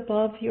 2 feet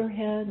above your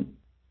head.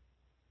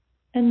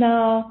 And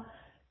now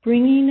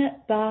bringing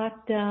it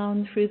back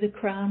down through the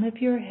crown of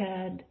your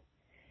head.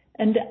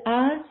 And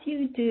as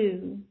you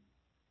do,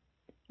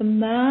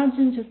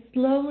 imagine, just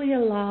slowly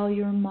allow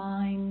your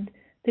mind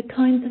to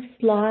kind of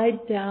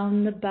slide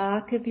down the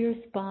back of your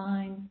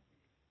spine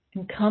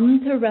and come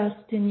to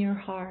rest in your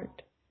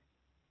heart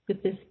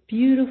with this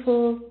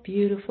beautiful,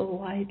 beautiful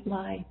white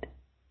light.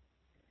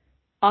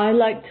 I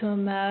like to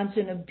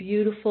imagine a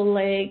beautiful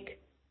lake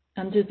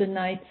under the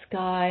night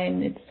sky,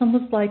 and it's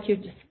almost like you're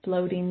just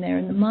floating there,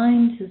 and the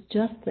mind is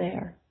just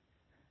there,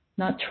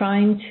 not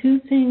trying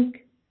to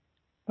think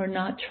or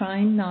not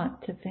trying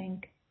not to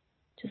think,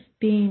 just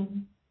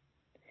being.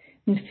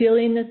 And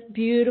feeling this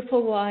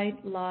beautiful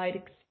white light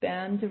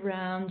expand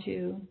around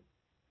you.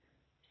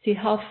 See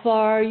how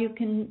far you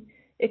can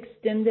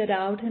extend it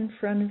out in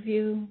front of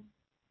you.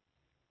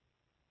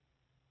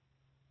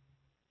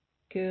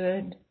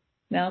 Good.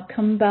 Now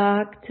come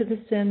back to the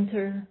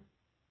center.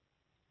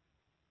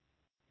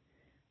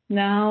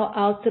 Now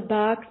out the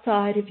back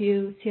side of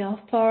you, see how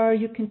far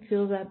you can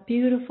feel that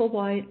beautiful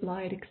white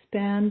light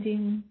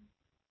expanding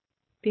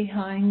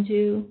behind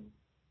you.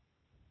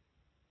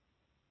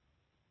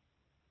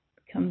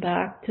 Come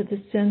back to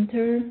the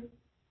center.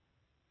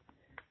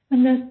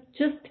 And then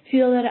just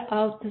feel it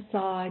out the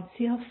side.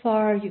 See how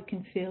far you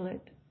can feel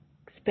it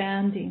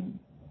expanding.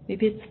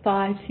 Maybe it's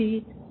 5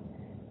 feet.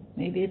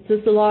 Maybe it's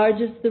as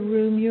large as the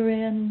room you're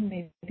in.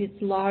 Maybe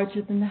it's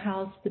larger than the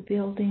house, the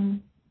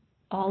building.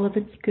 All of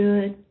it's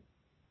good.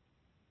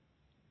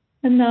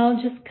 And now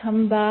just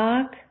come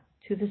back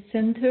to the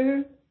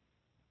center.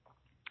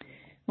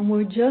 And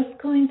we're just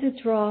going to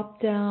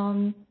drop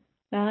down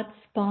that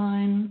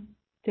spine,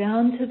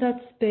 down to that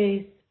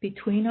space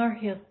between our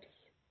hips.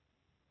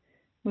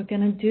 We're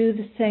going to do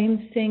the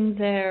same thing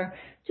there,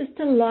 just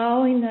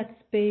allowing that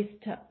space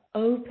to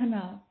open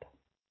up.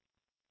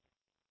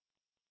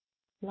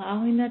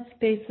 Allowing that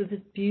space of this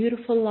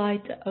beautiful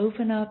light to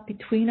open up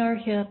between our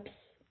hips.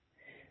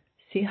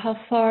 See how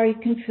far you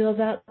can feel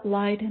that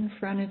light in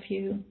front of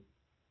you.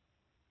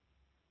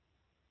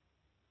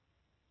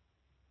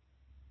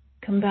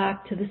 Come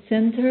back to the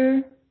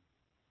center.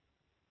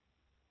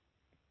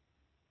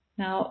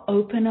 Now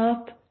open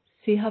up.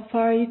 See how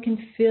far you can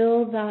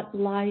feel that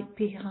light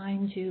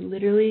behind you.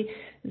 Literally,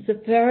 it's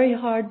a very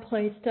hard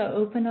place to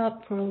open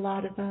up for a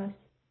lot of us.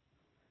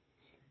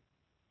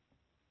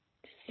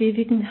 See if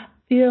you can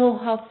feel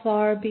how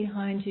far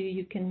behind you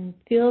you can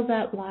feel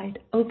that light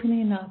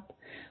opening up.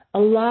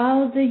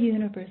 Allow the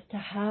universe to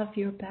have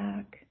your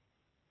back.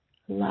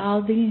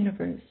 Allow the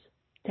universe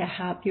to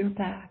have your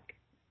back.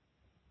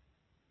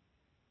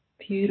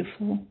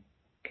 Beautiful.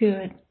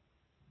 Good.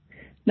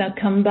 Now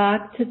come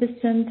back to the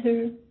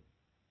center.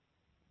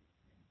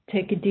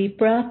 Take a deep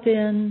breath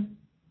in.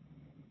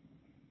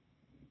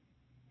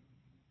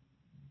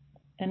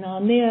 And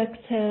on the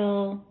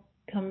exhale,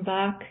 come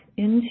back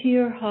into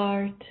your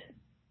heart.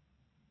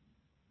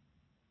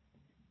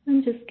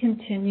 And just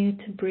continue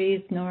to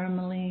breathe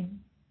normally.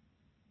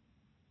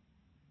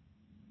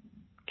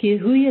 Ki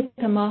huya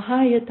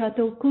tamahaya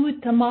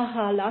tatoku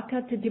tamaha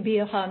laka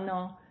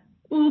tadibihano.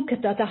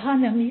 Ukata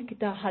tahana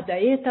mikita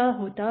hadaeta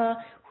huta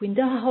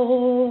huindaho.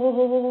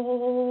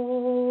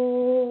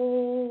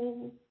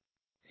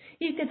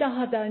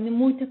 Ikadahada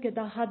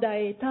nimutukadahada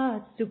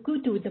eta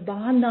sukutu the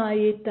bahana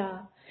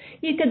eta.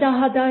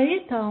 Ikadahada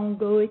eta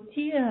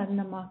ungoetia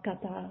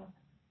namakata.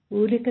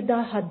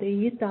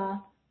 Urikadahada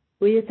eta.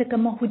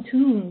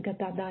 Uyatakamahutung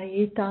katada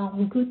eta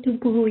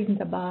ungutubu in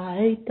the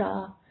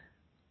baeta.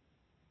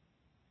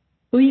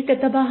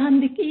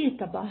 Uyikatabahandik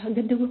eta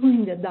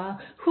bahagaduinda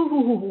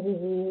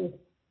hu.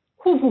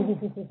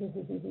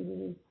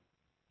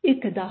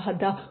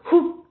 Ikadahada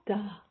hutta.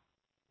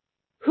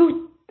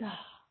 Hutta.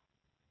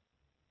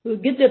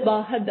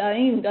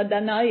 Ugidabahadain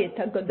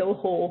gadanaita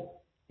godoho.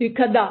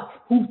 Ikada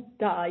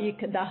hutta.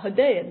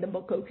 Ikadahade the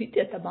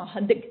bokokita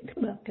mahandik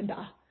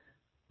makada.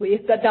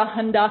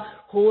 Uyikadahanda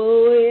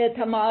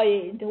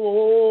hoetamai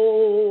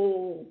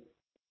do.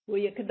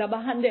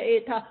 Uyikadabahanda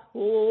eta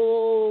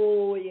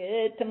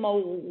hoetamo.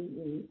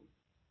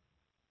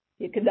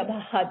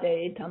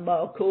 Ikadabahade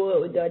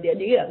tambako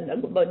dadia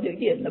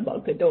nagabadian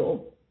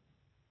nabakado.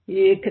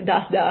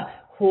 Ikadahda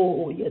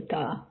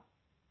hoeta.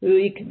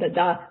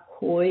 Uyikada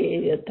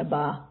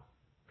hoetaba.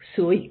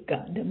 Suika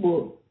the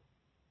bu.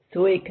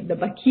 Suika the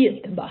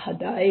bakit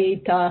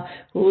bahadaeta.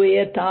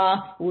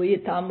 Hoeta.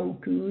 Hoeta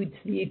mukut.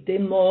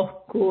 Itemo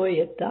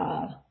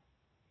koeta.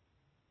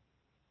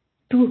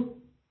 Tu.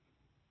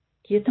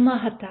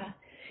 Kitamahata.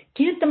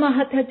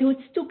 Kitamaha du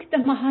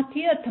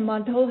stukitamahatia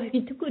tamado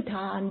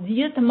hitukutan,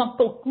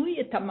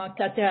 Ziatamakokuya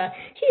tamakata,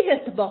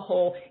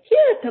 Hietabaho,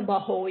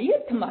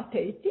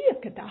 Yetamate,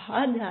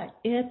 Diakatahada,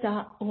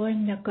 Eta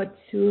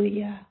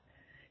Onakatsuya.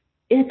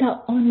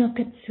 Eta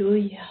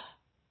Onakatsuya.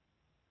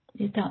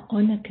 Eta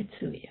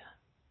Onakatsuya.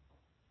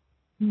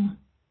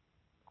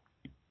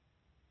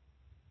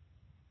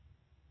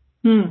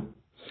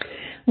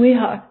 We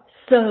are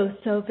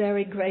so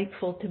very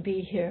grateful to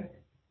be here.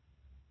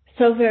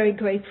 So very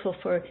grateful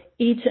for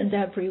each and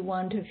every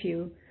one of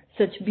you.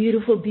 Such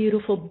beautiful,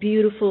 beautiful,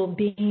 beautiful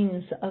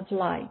beings of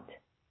light.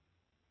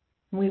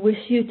 We wish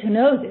you to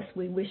know this.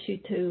 We wish you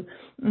to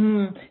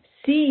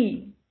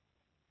see,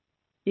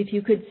 if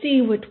you could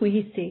see what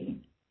we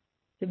see,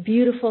 the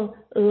beautiful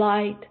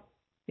light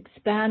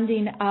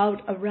expanding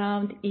out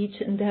around each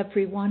and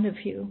every one of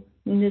you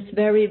in this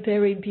very,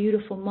 very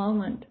beautiful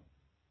moment.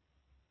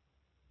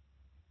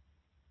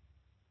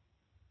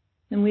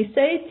 And we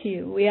say to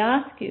you, we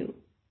ask you,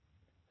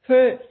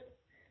 first,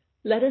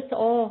 let us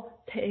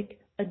all take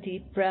a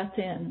deep breath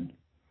in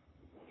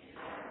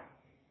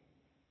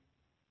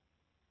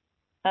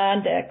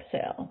and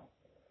exhale.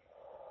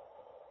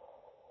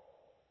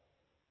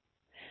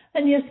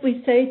 And yes,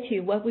 we say to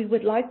you, what we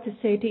would like to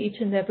say to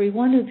each and every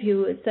one of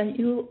you is that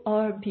you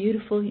are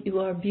beautiful, you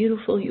are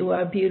beautiful, you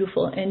are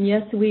beautiful. And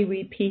yes, we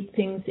repeat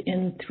things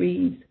in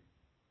threes.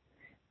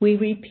 We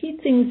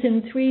repeat things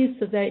in threes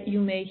so that you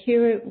may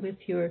hear it with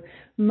your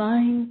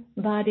mind,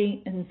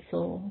 body, and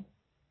soul.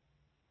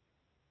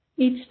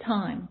 Each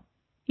time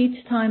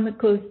it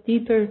goes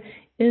deeper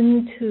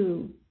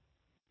into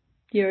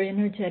your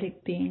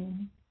energetic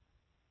being.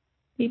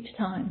 Each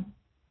time,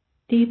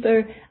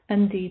 deeper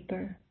and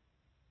deeper.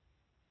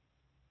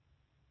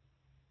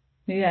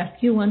 We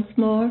ask you once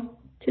more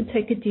to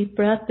take a deep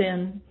breath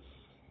in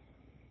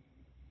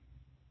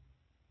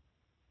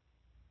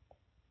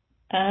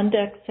and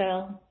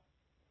exhale.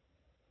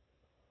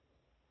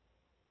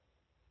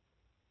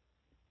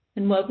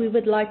 And what we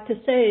would like to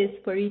say is,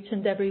 for each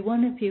and every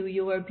one of you,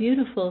 you are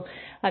beautiful,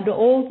 and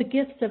all the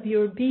gifts of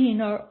your being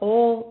are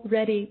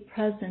already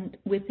present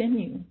within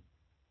you.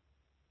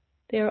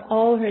 They are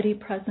already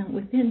present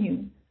within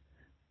you.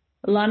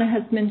 Alana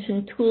has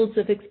mentioned tools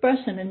of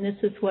expression, and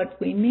this is what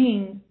we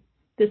mean.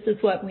 This is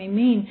what we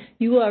mean.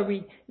 You are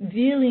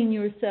revealing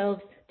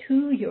yourselves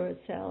to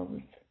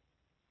yourselves.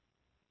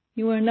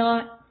 You are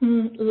not,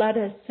 let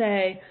us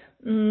say,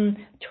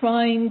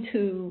 trying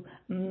to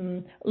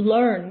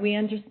learn. We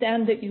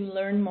understand that you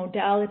learn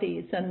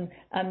modalities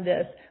and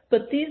this,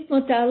 but these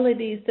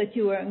modalities that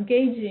you are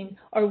engaging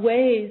are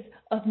ways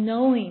of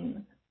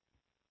knowing,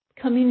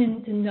 coming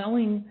into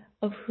knowing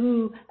of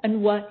who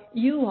and what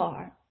you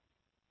are.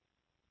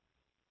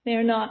 They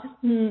are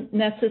not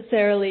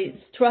necessarily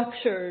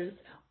structures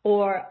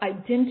or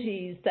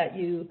identities that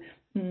you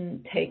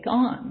take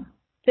on.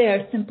 They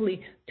are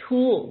simply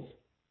tools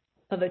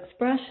of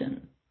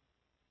expression.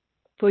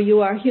 For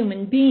you are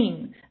human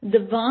being,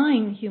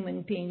 divine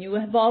human being. You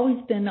have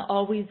always been,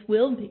 always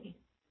will be,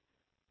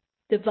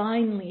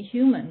 divinely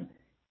human.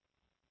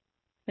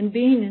 And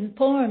being in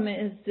form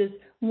is this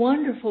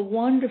wonderful,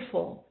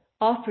 wonderful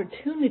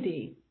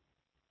opportunity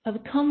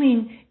of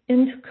coming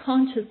into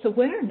conscious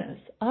awareness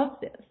of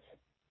this.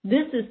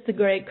 This is the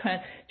great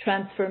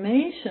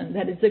transformation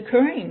that is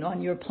occurring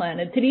on your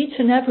planet, that each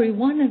and every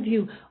one of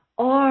you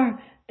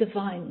are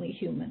divinely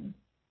human.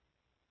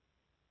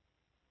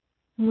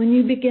 When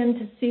you begin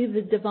to see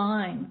the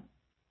divine,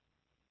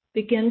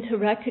 begin to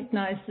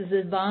recognize the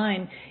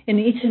divine in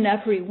each and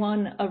every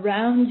one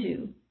around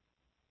you,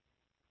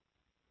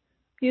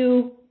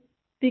 you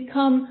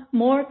become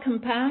more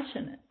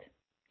compassionate.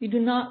 You do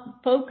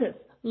not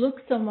look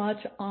so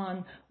much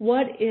on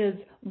what is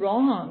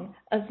wrong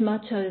as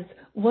much as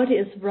what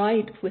is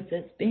right with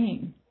this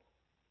being.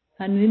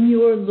 And when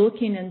you are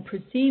looking and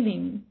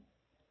perceiving,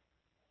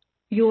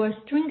 you are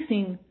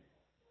strengthening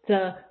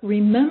the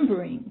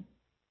remembering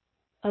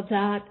of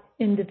that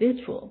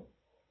individual.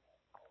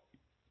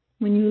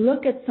 When you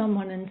look at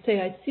someone and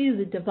say, I see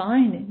the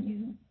divine in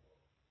you,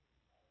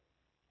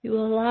 you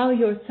allow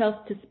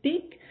yourself to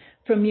speak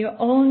from your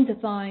own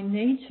divine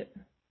nature.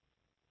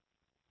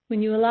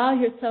 When you allow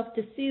yourself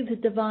to see the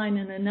divine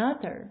in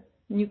another,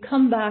 and you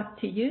come back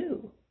to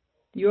you,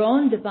 your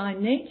own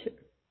divine nature,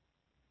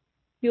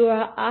 you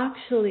are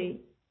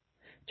actually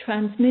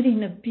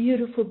transmitting a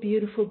beautiful,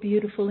 beautiful,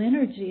 beautiful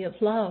energy of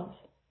love,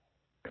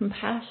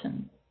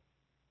 compassion.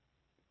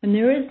 And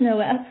there is no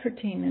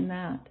efforting in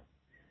that.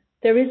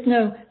 There is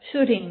no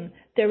shooting.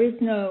 There is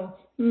no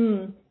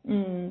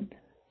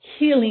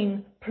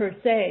healing per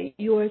se.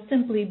 You are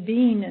simply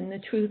being in the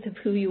truth of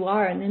who you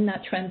are, and in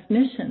that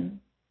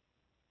transmission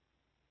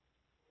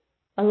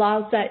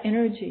allows that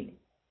energy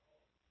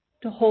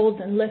to hold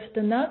and lift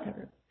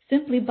another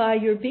simply by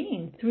your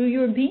being, through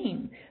your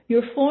being.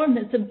 Your form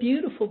is a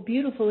beautiful,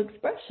 beautiful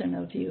expression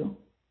of you.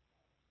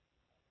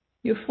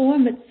 Your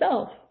form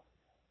itself,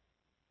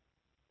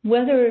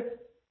 whether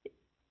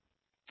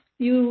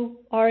you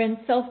are in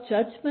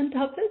self-judgment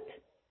of it,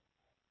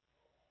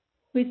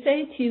 we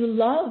say to you,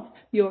 love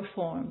your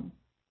form.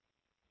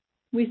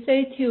 We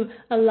say to you,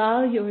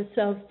 allow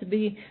yourselves to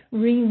be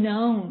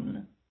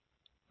renowned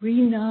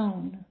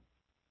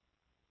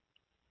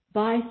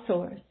by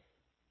Source.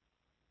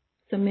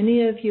 So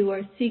many of you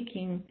are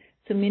seeking,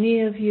 so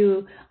many of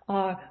you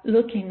are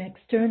looking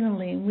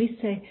externally, and we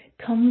say,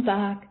 come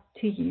back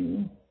to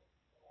you.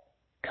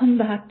 Come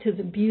back to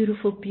the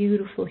beautiful,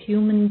 beautiful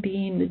human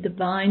being, the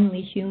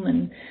divinely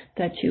human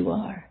that you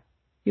are.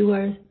 You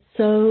are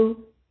so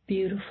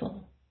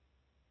beautiful.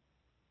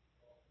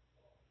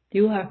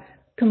 You are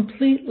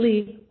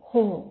completely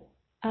whole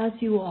as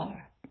you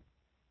are.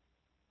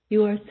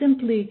 You are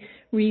simply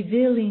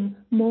revealing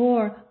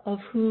more of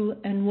who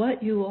and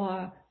what you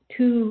are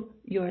to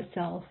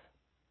yourself,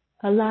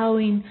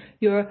 allowing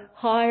your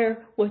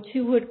higher, what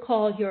you would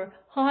call your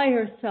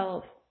higher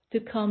self, to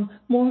come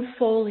more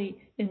fully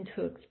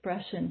into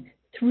expression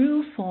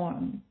through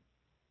form.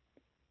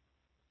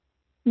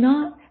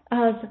 Not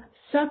as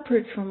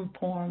separate from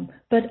form,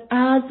 but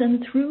as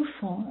and through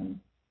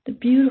form, the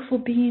beautiful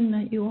being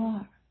that you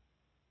are.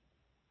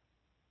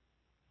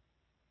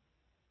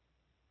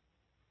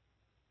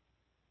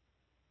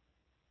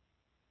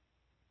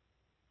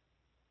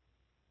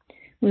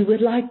 We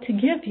would like to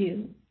give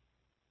you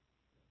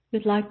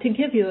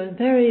a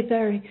very,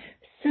 very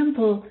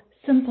simple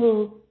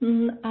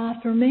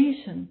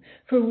affirmation.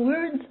 For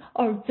words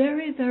are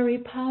very, very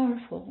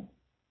powerful.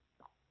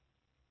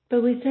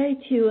 But we say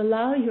to you,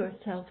 allow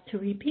yourself to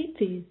repeat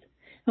these.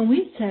 And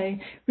we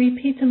say,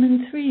 repeat them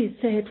in threes.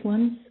 Say it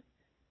once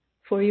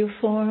for your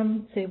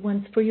form, say it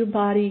once for your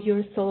body,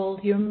 your soul,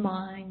 your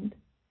mind.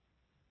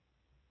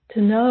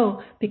 To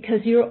know,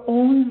 because your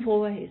own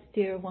voice,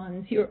 dear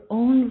ones, your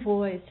own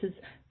voice is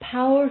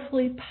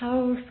powerfully,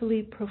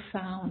 powerfully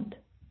profound.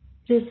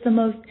 It is the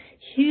most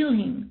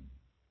healing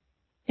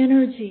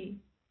energy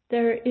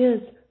there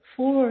is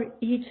for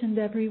each and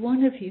every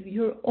one of you,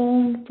 your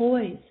own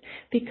voice,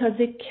 because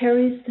it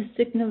carries the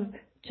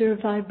signature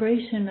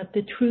vibration of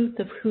the truth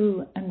of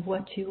who and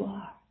what you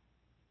are.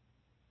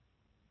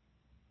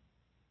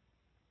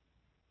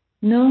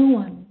 No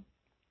one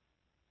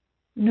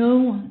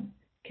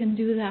can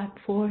do that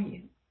for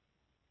you.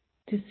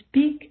 To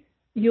speak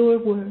your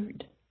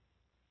word,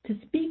 to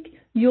speak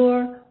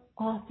your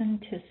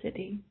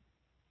authenticity,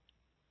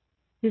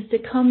 is to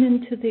come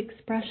into the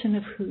expression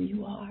of who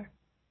you are.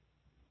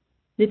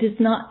 It is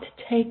not to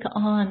take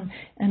on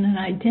an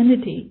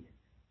identity.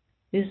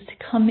 It is to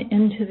come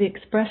into the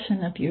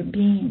expression of your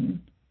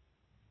being.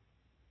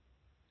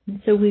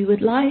 And so we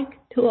would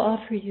like to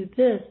offer you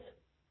this,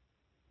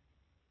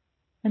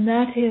 and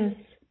that is,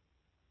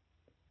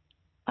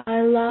 I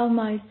allow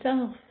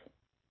myself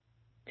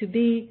to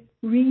be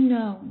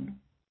renowned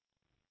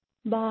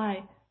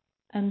by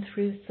and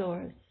through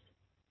Source.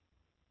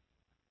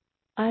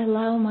 I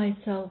allow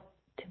myself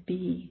to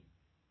be.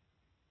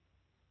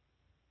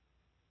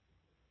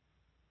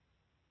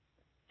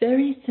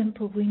 Very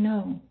simple, we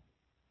know.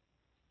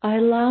 I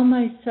allow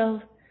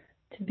myself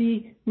to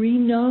be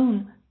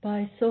renowned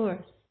by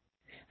Source.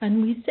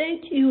 And we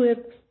say to you, if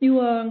you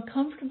are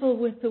uncomfortable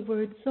with the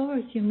word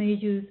Source, you may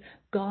use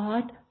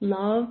God,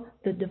 love,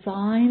 the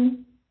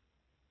divine.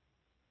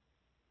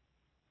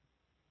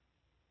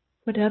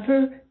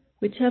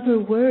 Whichever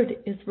word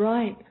is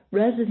right,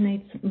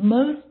 resonates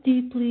most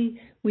deeply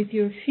with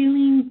your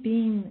feeling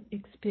being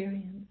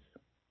experience.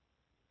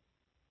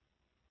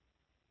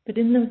 But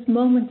in those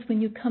moments when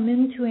you come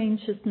into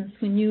anxiousness,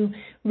 when you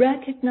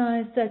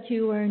recognize that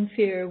you are in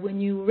fear,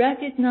 when you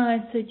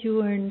recognize that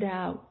you are in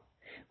doubt,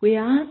 we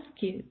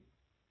ask you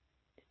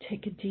to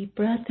take a deep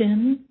breath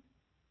in,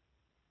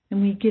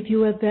 and we give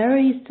you a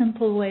very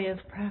simple way of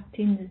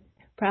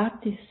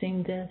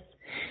practicing this,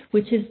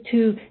 which is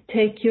to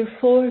take your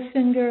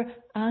forefinger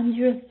and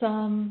your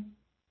thumb,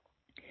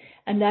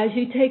 and as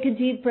you take a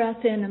deep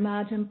breath in,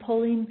 imagine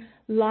pulling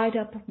light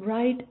up,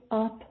 right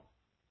up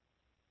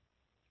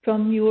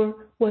from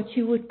your, what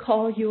you would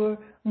call your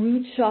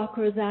root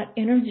chakra, that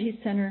energy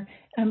center,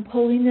 and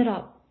pulling it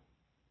up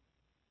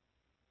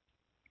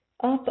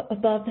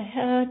above the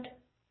head,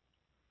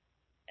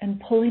 and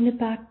pulling it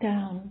back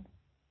down,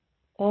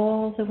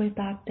 all the way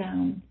back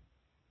down,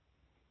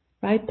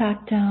 right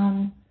back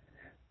down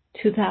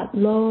to that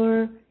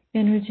lower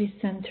energy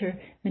center,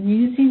 and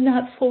using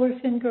that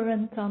forefinger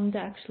and thumb to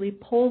actually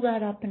pull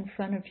that up in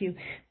front of you,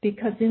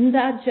 because in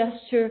that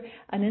gesture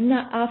and in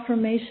that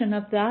affirmation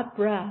of that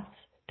breath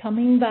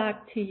coming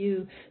back to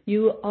you,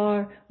 you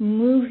are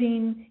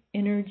moving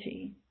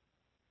energy.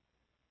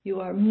 You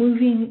are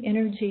moving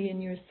energy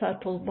in your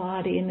subtle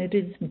body, and it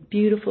is a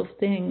beautiful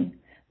thing.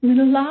 And then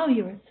allow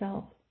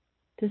yourself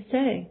to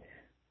say,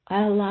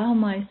 I allow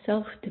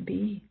myself to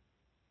be.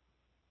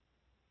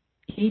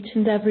 Each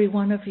and every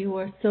one of you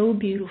are so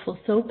beautiful,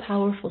 so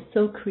powerful,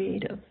 so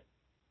creative.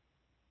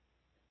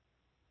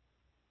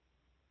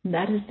 And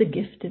that is the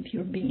gift of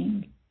your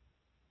being.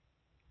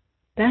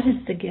 That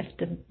is the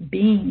gift of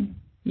being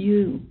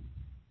you.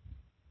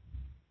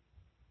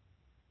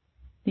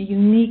 The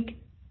unique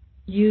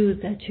you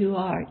that you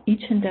are,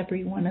 each and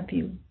every one of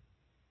you.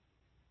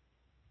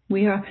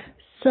 We are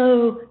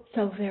so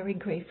very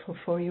grateful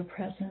for your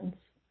presence.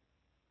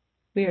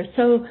 We are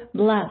so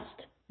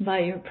blessed by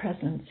your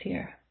presence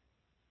here.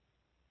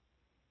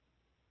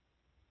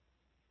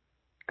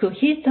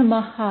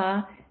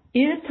 Kuhitamaha,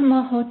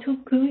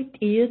 Irtamahotuku,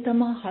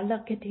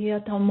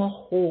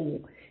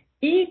 Irtamahalakitiatamaho.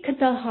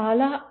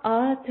 Ikatahala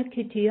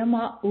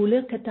atakitiama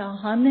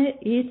ulakatahane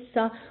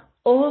itsa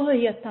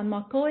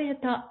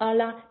oyatamakoyata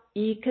ala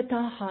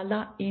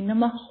ikatahala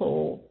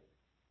inamaho.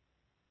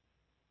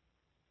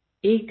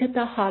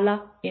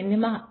 Ikatahala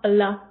inama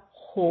ala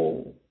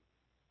ho.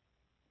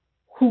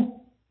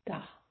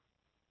 Hukta.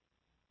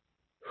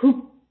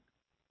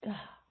 Hukta.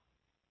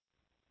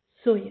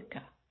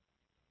 Soyaka.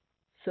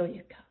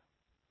 Soyaka.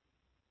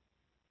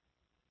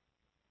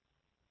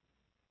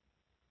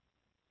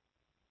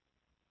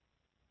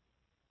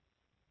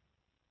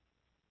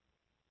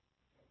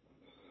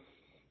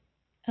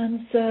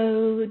 And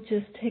so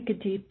just take a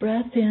deep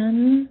breath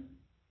in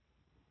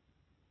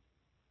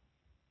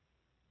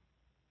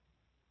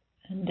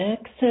and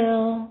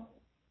exhale.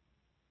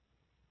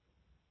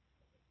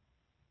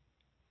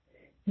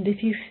 And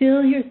if you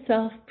feel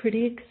yourself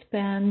pretty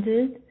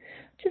expanded,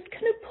 just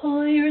kind of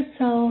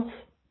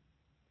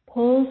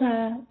pull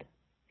that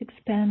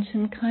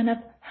expansion kind of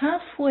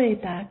halfway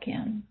back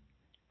in.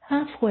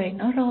 Halfway,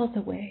 not all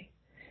the way.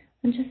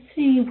 And just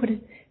see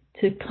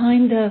to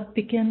kind of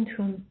begin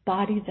to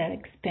embody that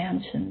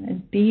expansion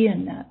and be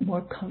in that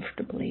more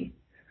comfortably.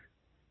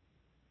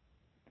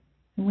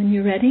 And when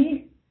you're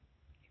ready, you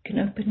can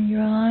open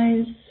your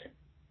eyes.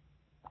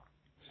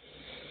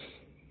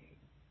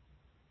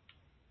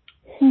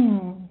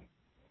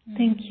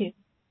 Thank you.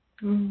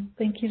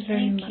 Thank you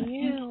very much. Thank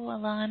you,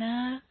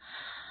 Alana.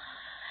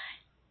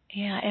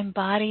 Yeah,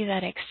 embody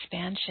that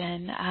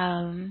expansion.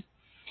 I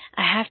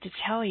have to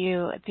tell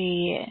you,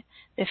 the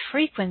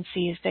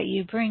frequencies that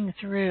you bring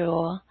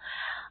through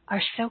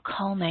are so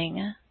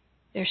calming.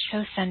 They're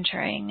so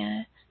centering.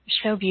 They're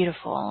so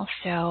beautiful.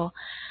 So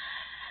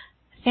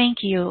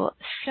thank you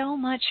so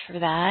much for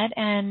that.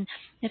 And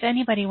if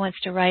anybody wants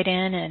to write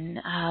in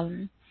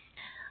and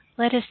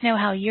let us know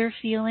how you're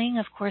feeling,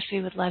 of course,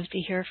 we would love to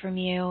hear from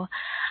you.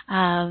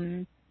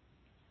 And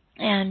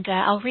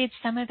I'll read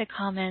some of the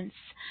comments,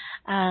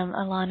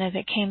 Alana,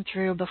 that came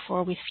through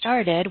before we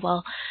started.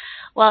 While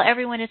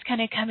everyone is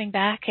kind of coming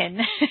back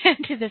and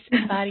to this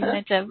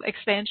embodiment of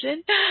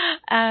expansion,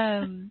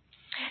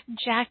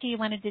 Jackie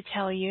wanted to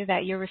tell you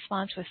that your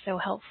response was so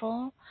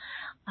helpful.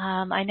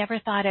 I never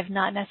thought of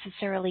not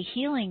necessarily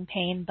healing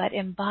pain, but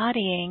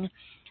embodying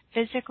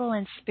physical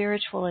and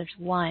spiritual as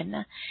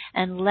one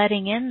and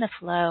letting in the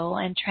flow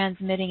and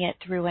transmitting it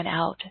through and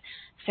out.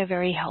 So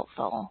very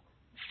helpful.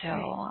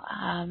 So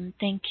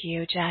thank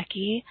you,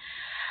 Jackie.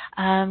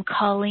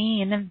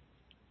 Colleen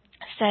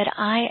said,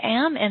 I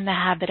am in the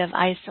habit of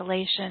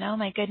isolation. Oh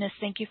my goodness,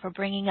 thank you for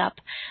bringing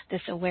up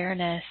this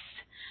awareness.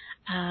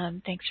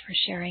 Thanks for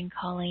sharing,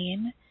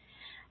 Colleen.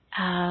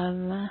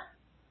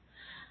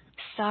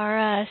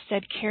 Sarah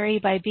said, Carrie,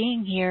 by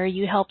being here,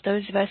 you help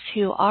those of us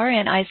who are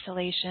in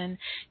isolation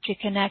to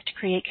connect,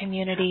 create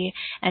community,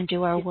 and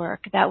do our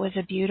work. That was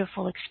a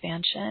beautiful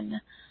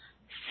expansion.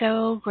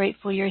 So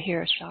grateful you're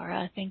here,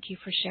 Sarah. Thank you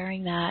for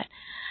sharing that.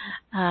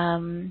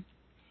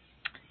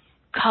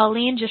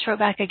 Colleen just wrote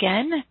back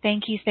again.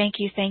 Thank you, thank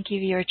you, thank you.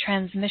 Your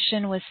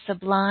transmission was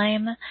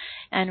sublime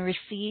and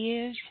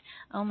received.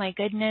 Oh my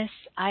goodness,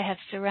 I have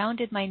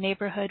surrounded my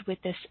neighborhood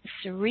with this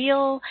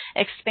surreal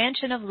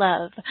expansion of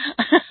love.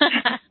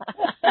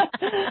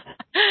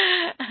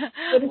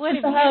 What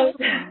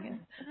amazing.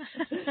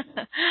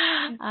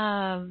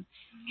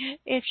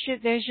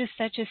 There's just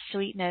such a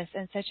sweetness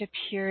and such a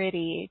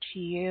purity to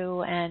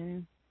you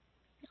and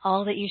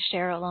all that you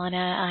share,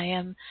 Alana. I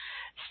am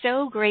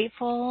so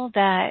grateful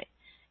that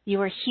you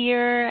were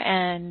here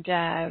and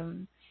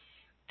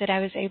that I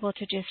was able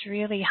to just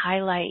really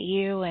highlight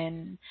you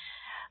and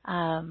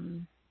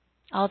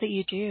all that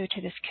you do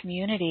to this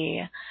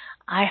community.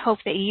 I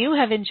hope that you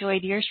have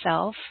enjoyed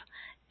yourself.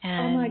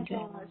 And, oh my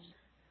gosh.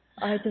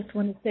 I just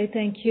want to say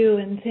thank you,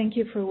 and thank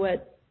you for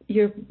what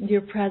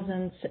your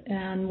presence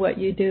and what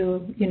you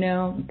do. You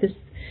know,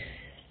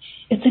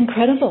 it's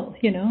incredible,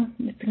 you know.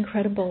 It's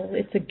incredible.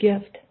 It's a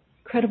gift,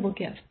 incredible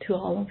gift to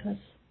all of us.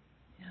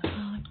 Yeah.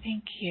 Oh,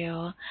 thank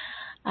you.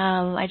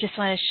 I just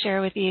want to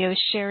share with you,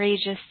 Sherry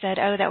just said,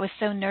 oh, that was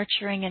so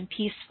nurturing and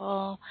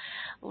peaceful.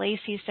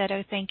 Lacey said,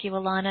 oh, thank you,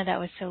 Alana. That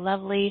was so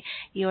lovely.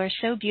 You are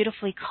so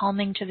beautifully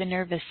calming to the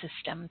nervous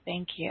system.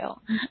 Thank you.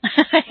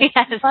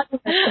 Yes. That's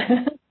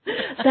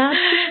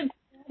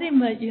the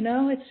embodiment, you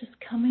know. It's just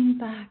coming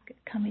back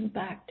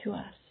to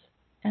us.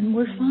 And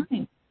we're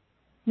fine.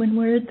 When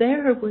we're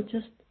there,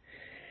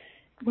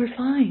 we're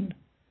fine,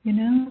 you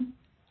know.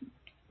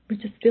 We're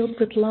just filled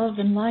with love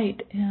and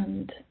light,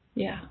 and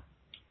yeah.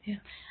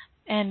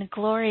 And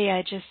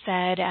Gloria just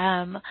said,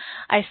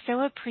 I so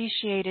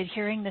appreciated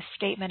hearing the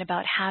statement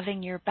about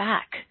having your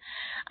back.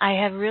 I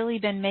have really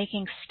been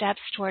making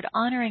steps toward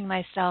honoring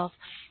myself,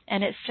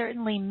 and it's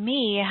certainly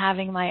me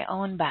having my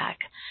own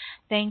back.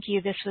 Thank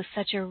you. This was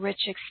such a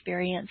rich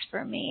experience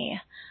for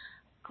me.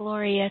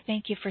 Gloria,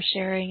 thank you for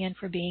sharing and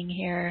for being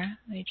here,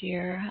 my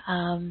dear.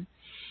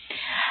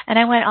 And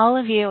I want all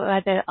of you,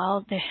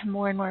 all the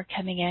more and more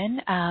coming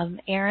in.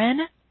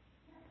 Aaron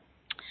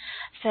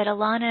said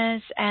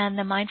Alana's and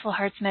the Mindful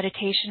Hearts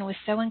meditation was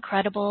so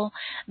incredible,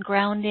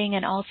 grounding,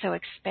 and also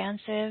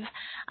expansive.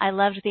 I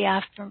loved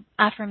the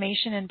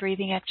affirmation and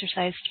breathing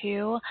exercise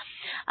too.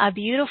 A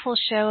beautiful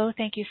show.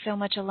 Thank you so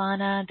much,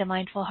 Alana, the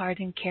Mindful Heart,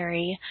 and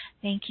Carrie.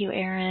 Thank you,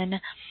 Aaron.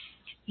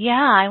 Yeah,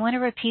 I want to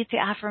repeat the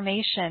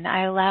affirmation.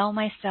 I allow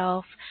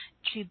myself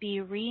to be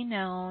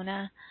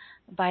reknown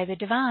by the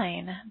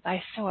divine,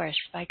 by Source,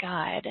 by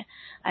God.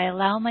 I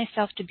allow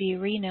myself to be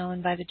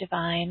reknown by the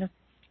divine.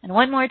 And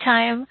one more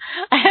time,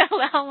 I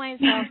allow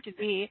myself to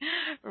be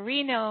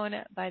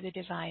reknown by the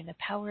divine, the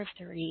power of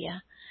 3.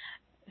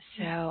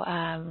 So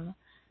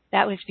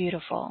that was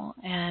beautiful.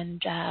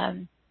 And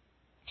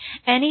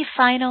any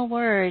final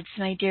words,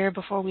 my dear,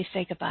 before we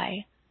say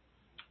goodbye?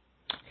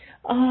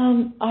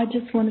 I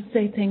just want to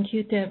say thank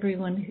you to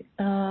everyone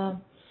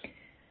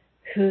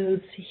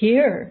who's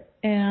here,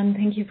 and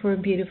thank you for a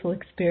beautiful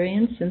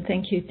experience, and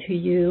thank you to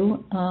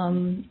you.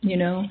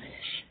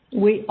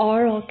 We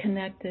are all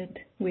connected.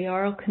 We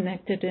are all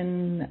connected,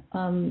 and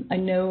I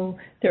know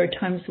there are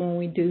times when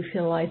we do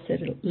feel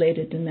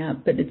isolated in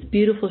that, but it's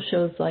beautiful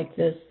shows like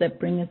this that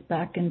bring us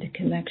back into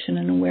connection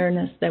and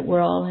awareness that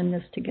we're all in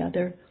this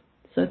together.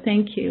 So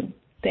thank you.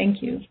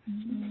 Thank you.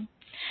 Mm-hmm.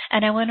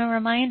 And I want to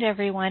remind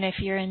everyone, if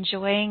you're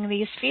enjoying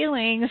these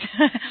feelings,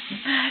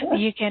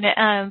 you can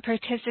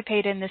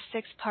participate in the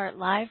 6-part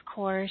live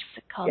course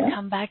called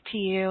Come Back to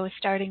You,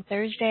 starting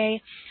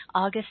Thursday,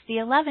 August the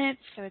 11th.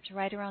 So it's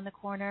right around the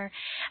corner.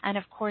 And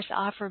of course,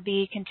 Offer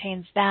B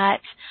contains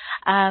that,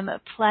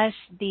 plus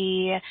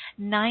the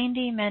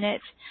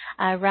 90-minute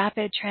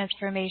rapid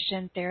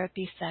transformation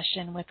therapy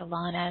session with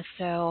Alana.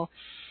 So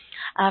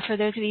for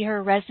those of you who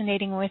are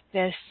resonating with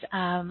this,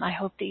 I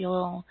hope that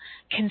you'll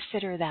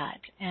consider that.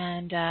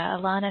 And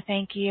Alana,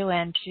 thank you.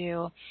 And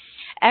to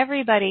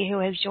everybody who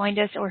has joined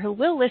us or who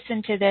will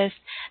listen to this,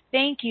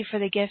 thank you for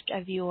the gift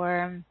of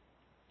your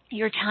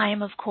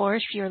time, of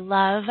course, your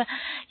love,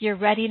 your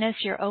readiness,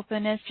 your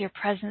openness, your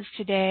presence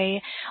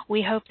today.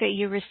 We hope that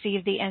you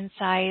receive the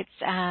insights,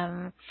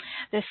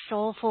 the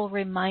soulful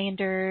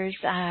reminders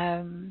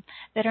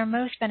that are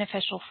most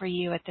beneficial for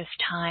you at this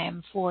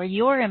time, for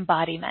your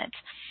embodiment.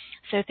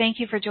 So thank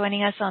you for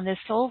joining us on this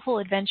soulful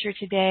adventure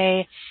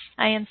today.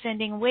 I am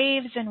sending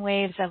waves and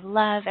waves of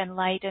love and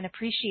light and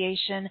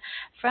appreciation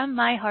from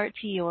my heart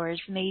to yours.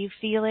 May you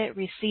feel it,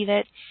 receive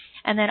it,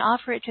 and then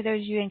offer it to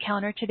those you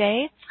encounter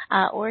today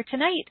or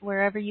tonight,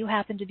 wherever you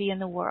happen to be in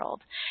the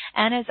world.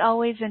 And as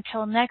always,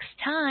 until next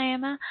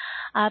time,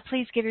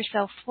 please give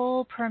yourself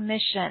full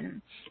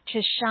permission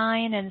to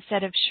shine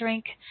instead of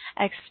shrink,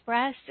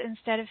 express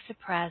instead of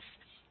suppress,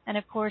 and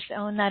of course,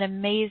 own that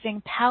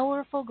amazing,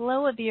 powerful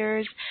glow of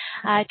yours.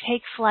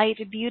 Take flight,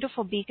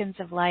 beautiful beacons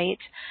of light.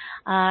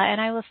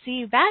 And I will see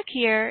you back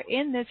here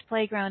in this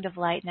playground of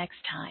light next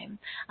time.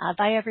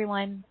 Bye,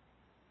 everyone.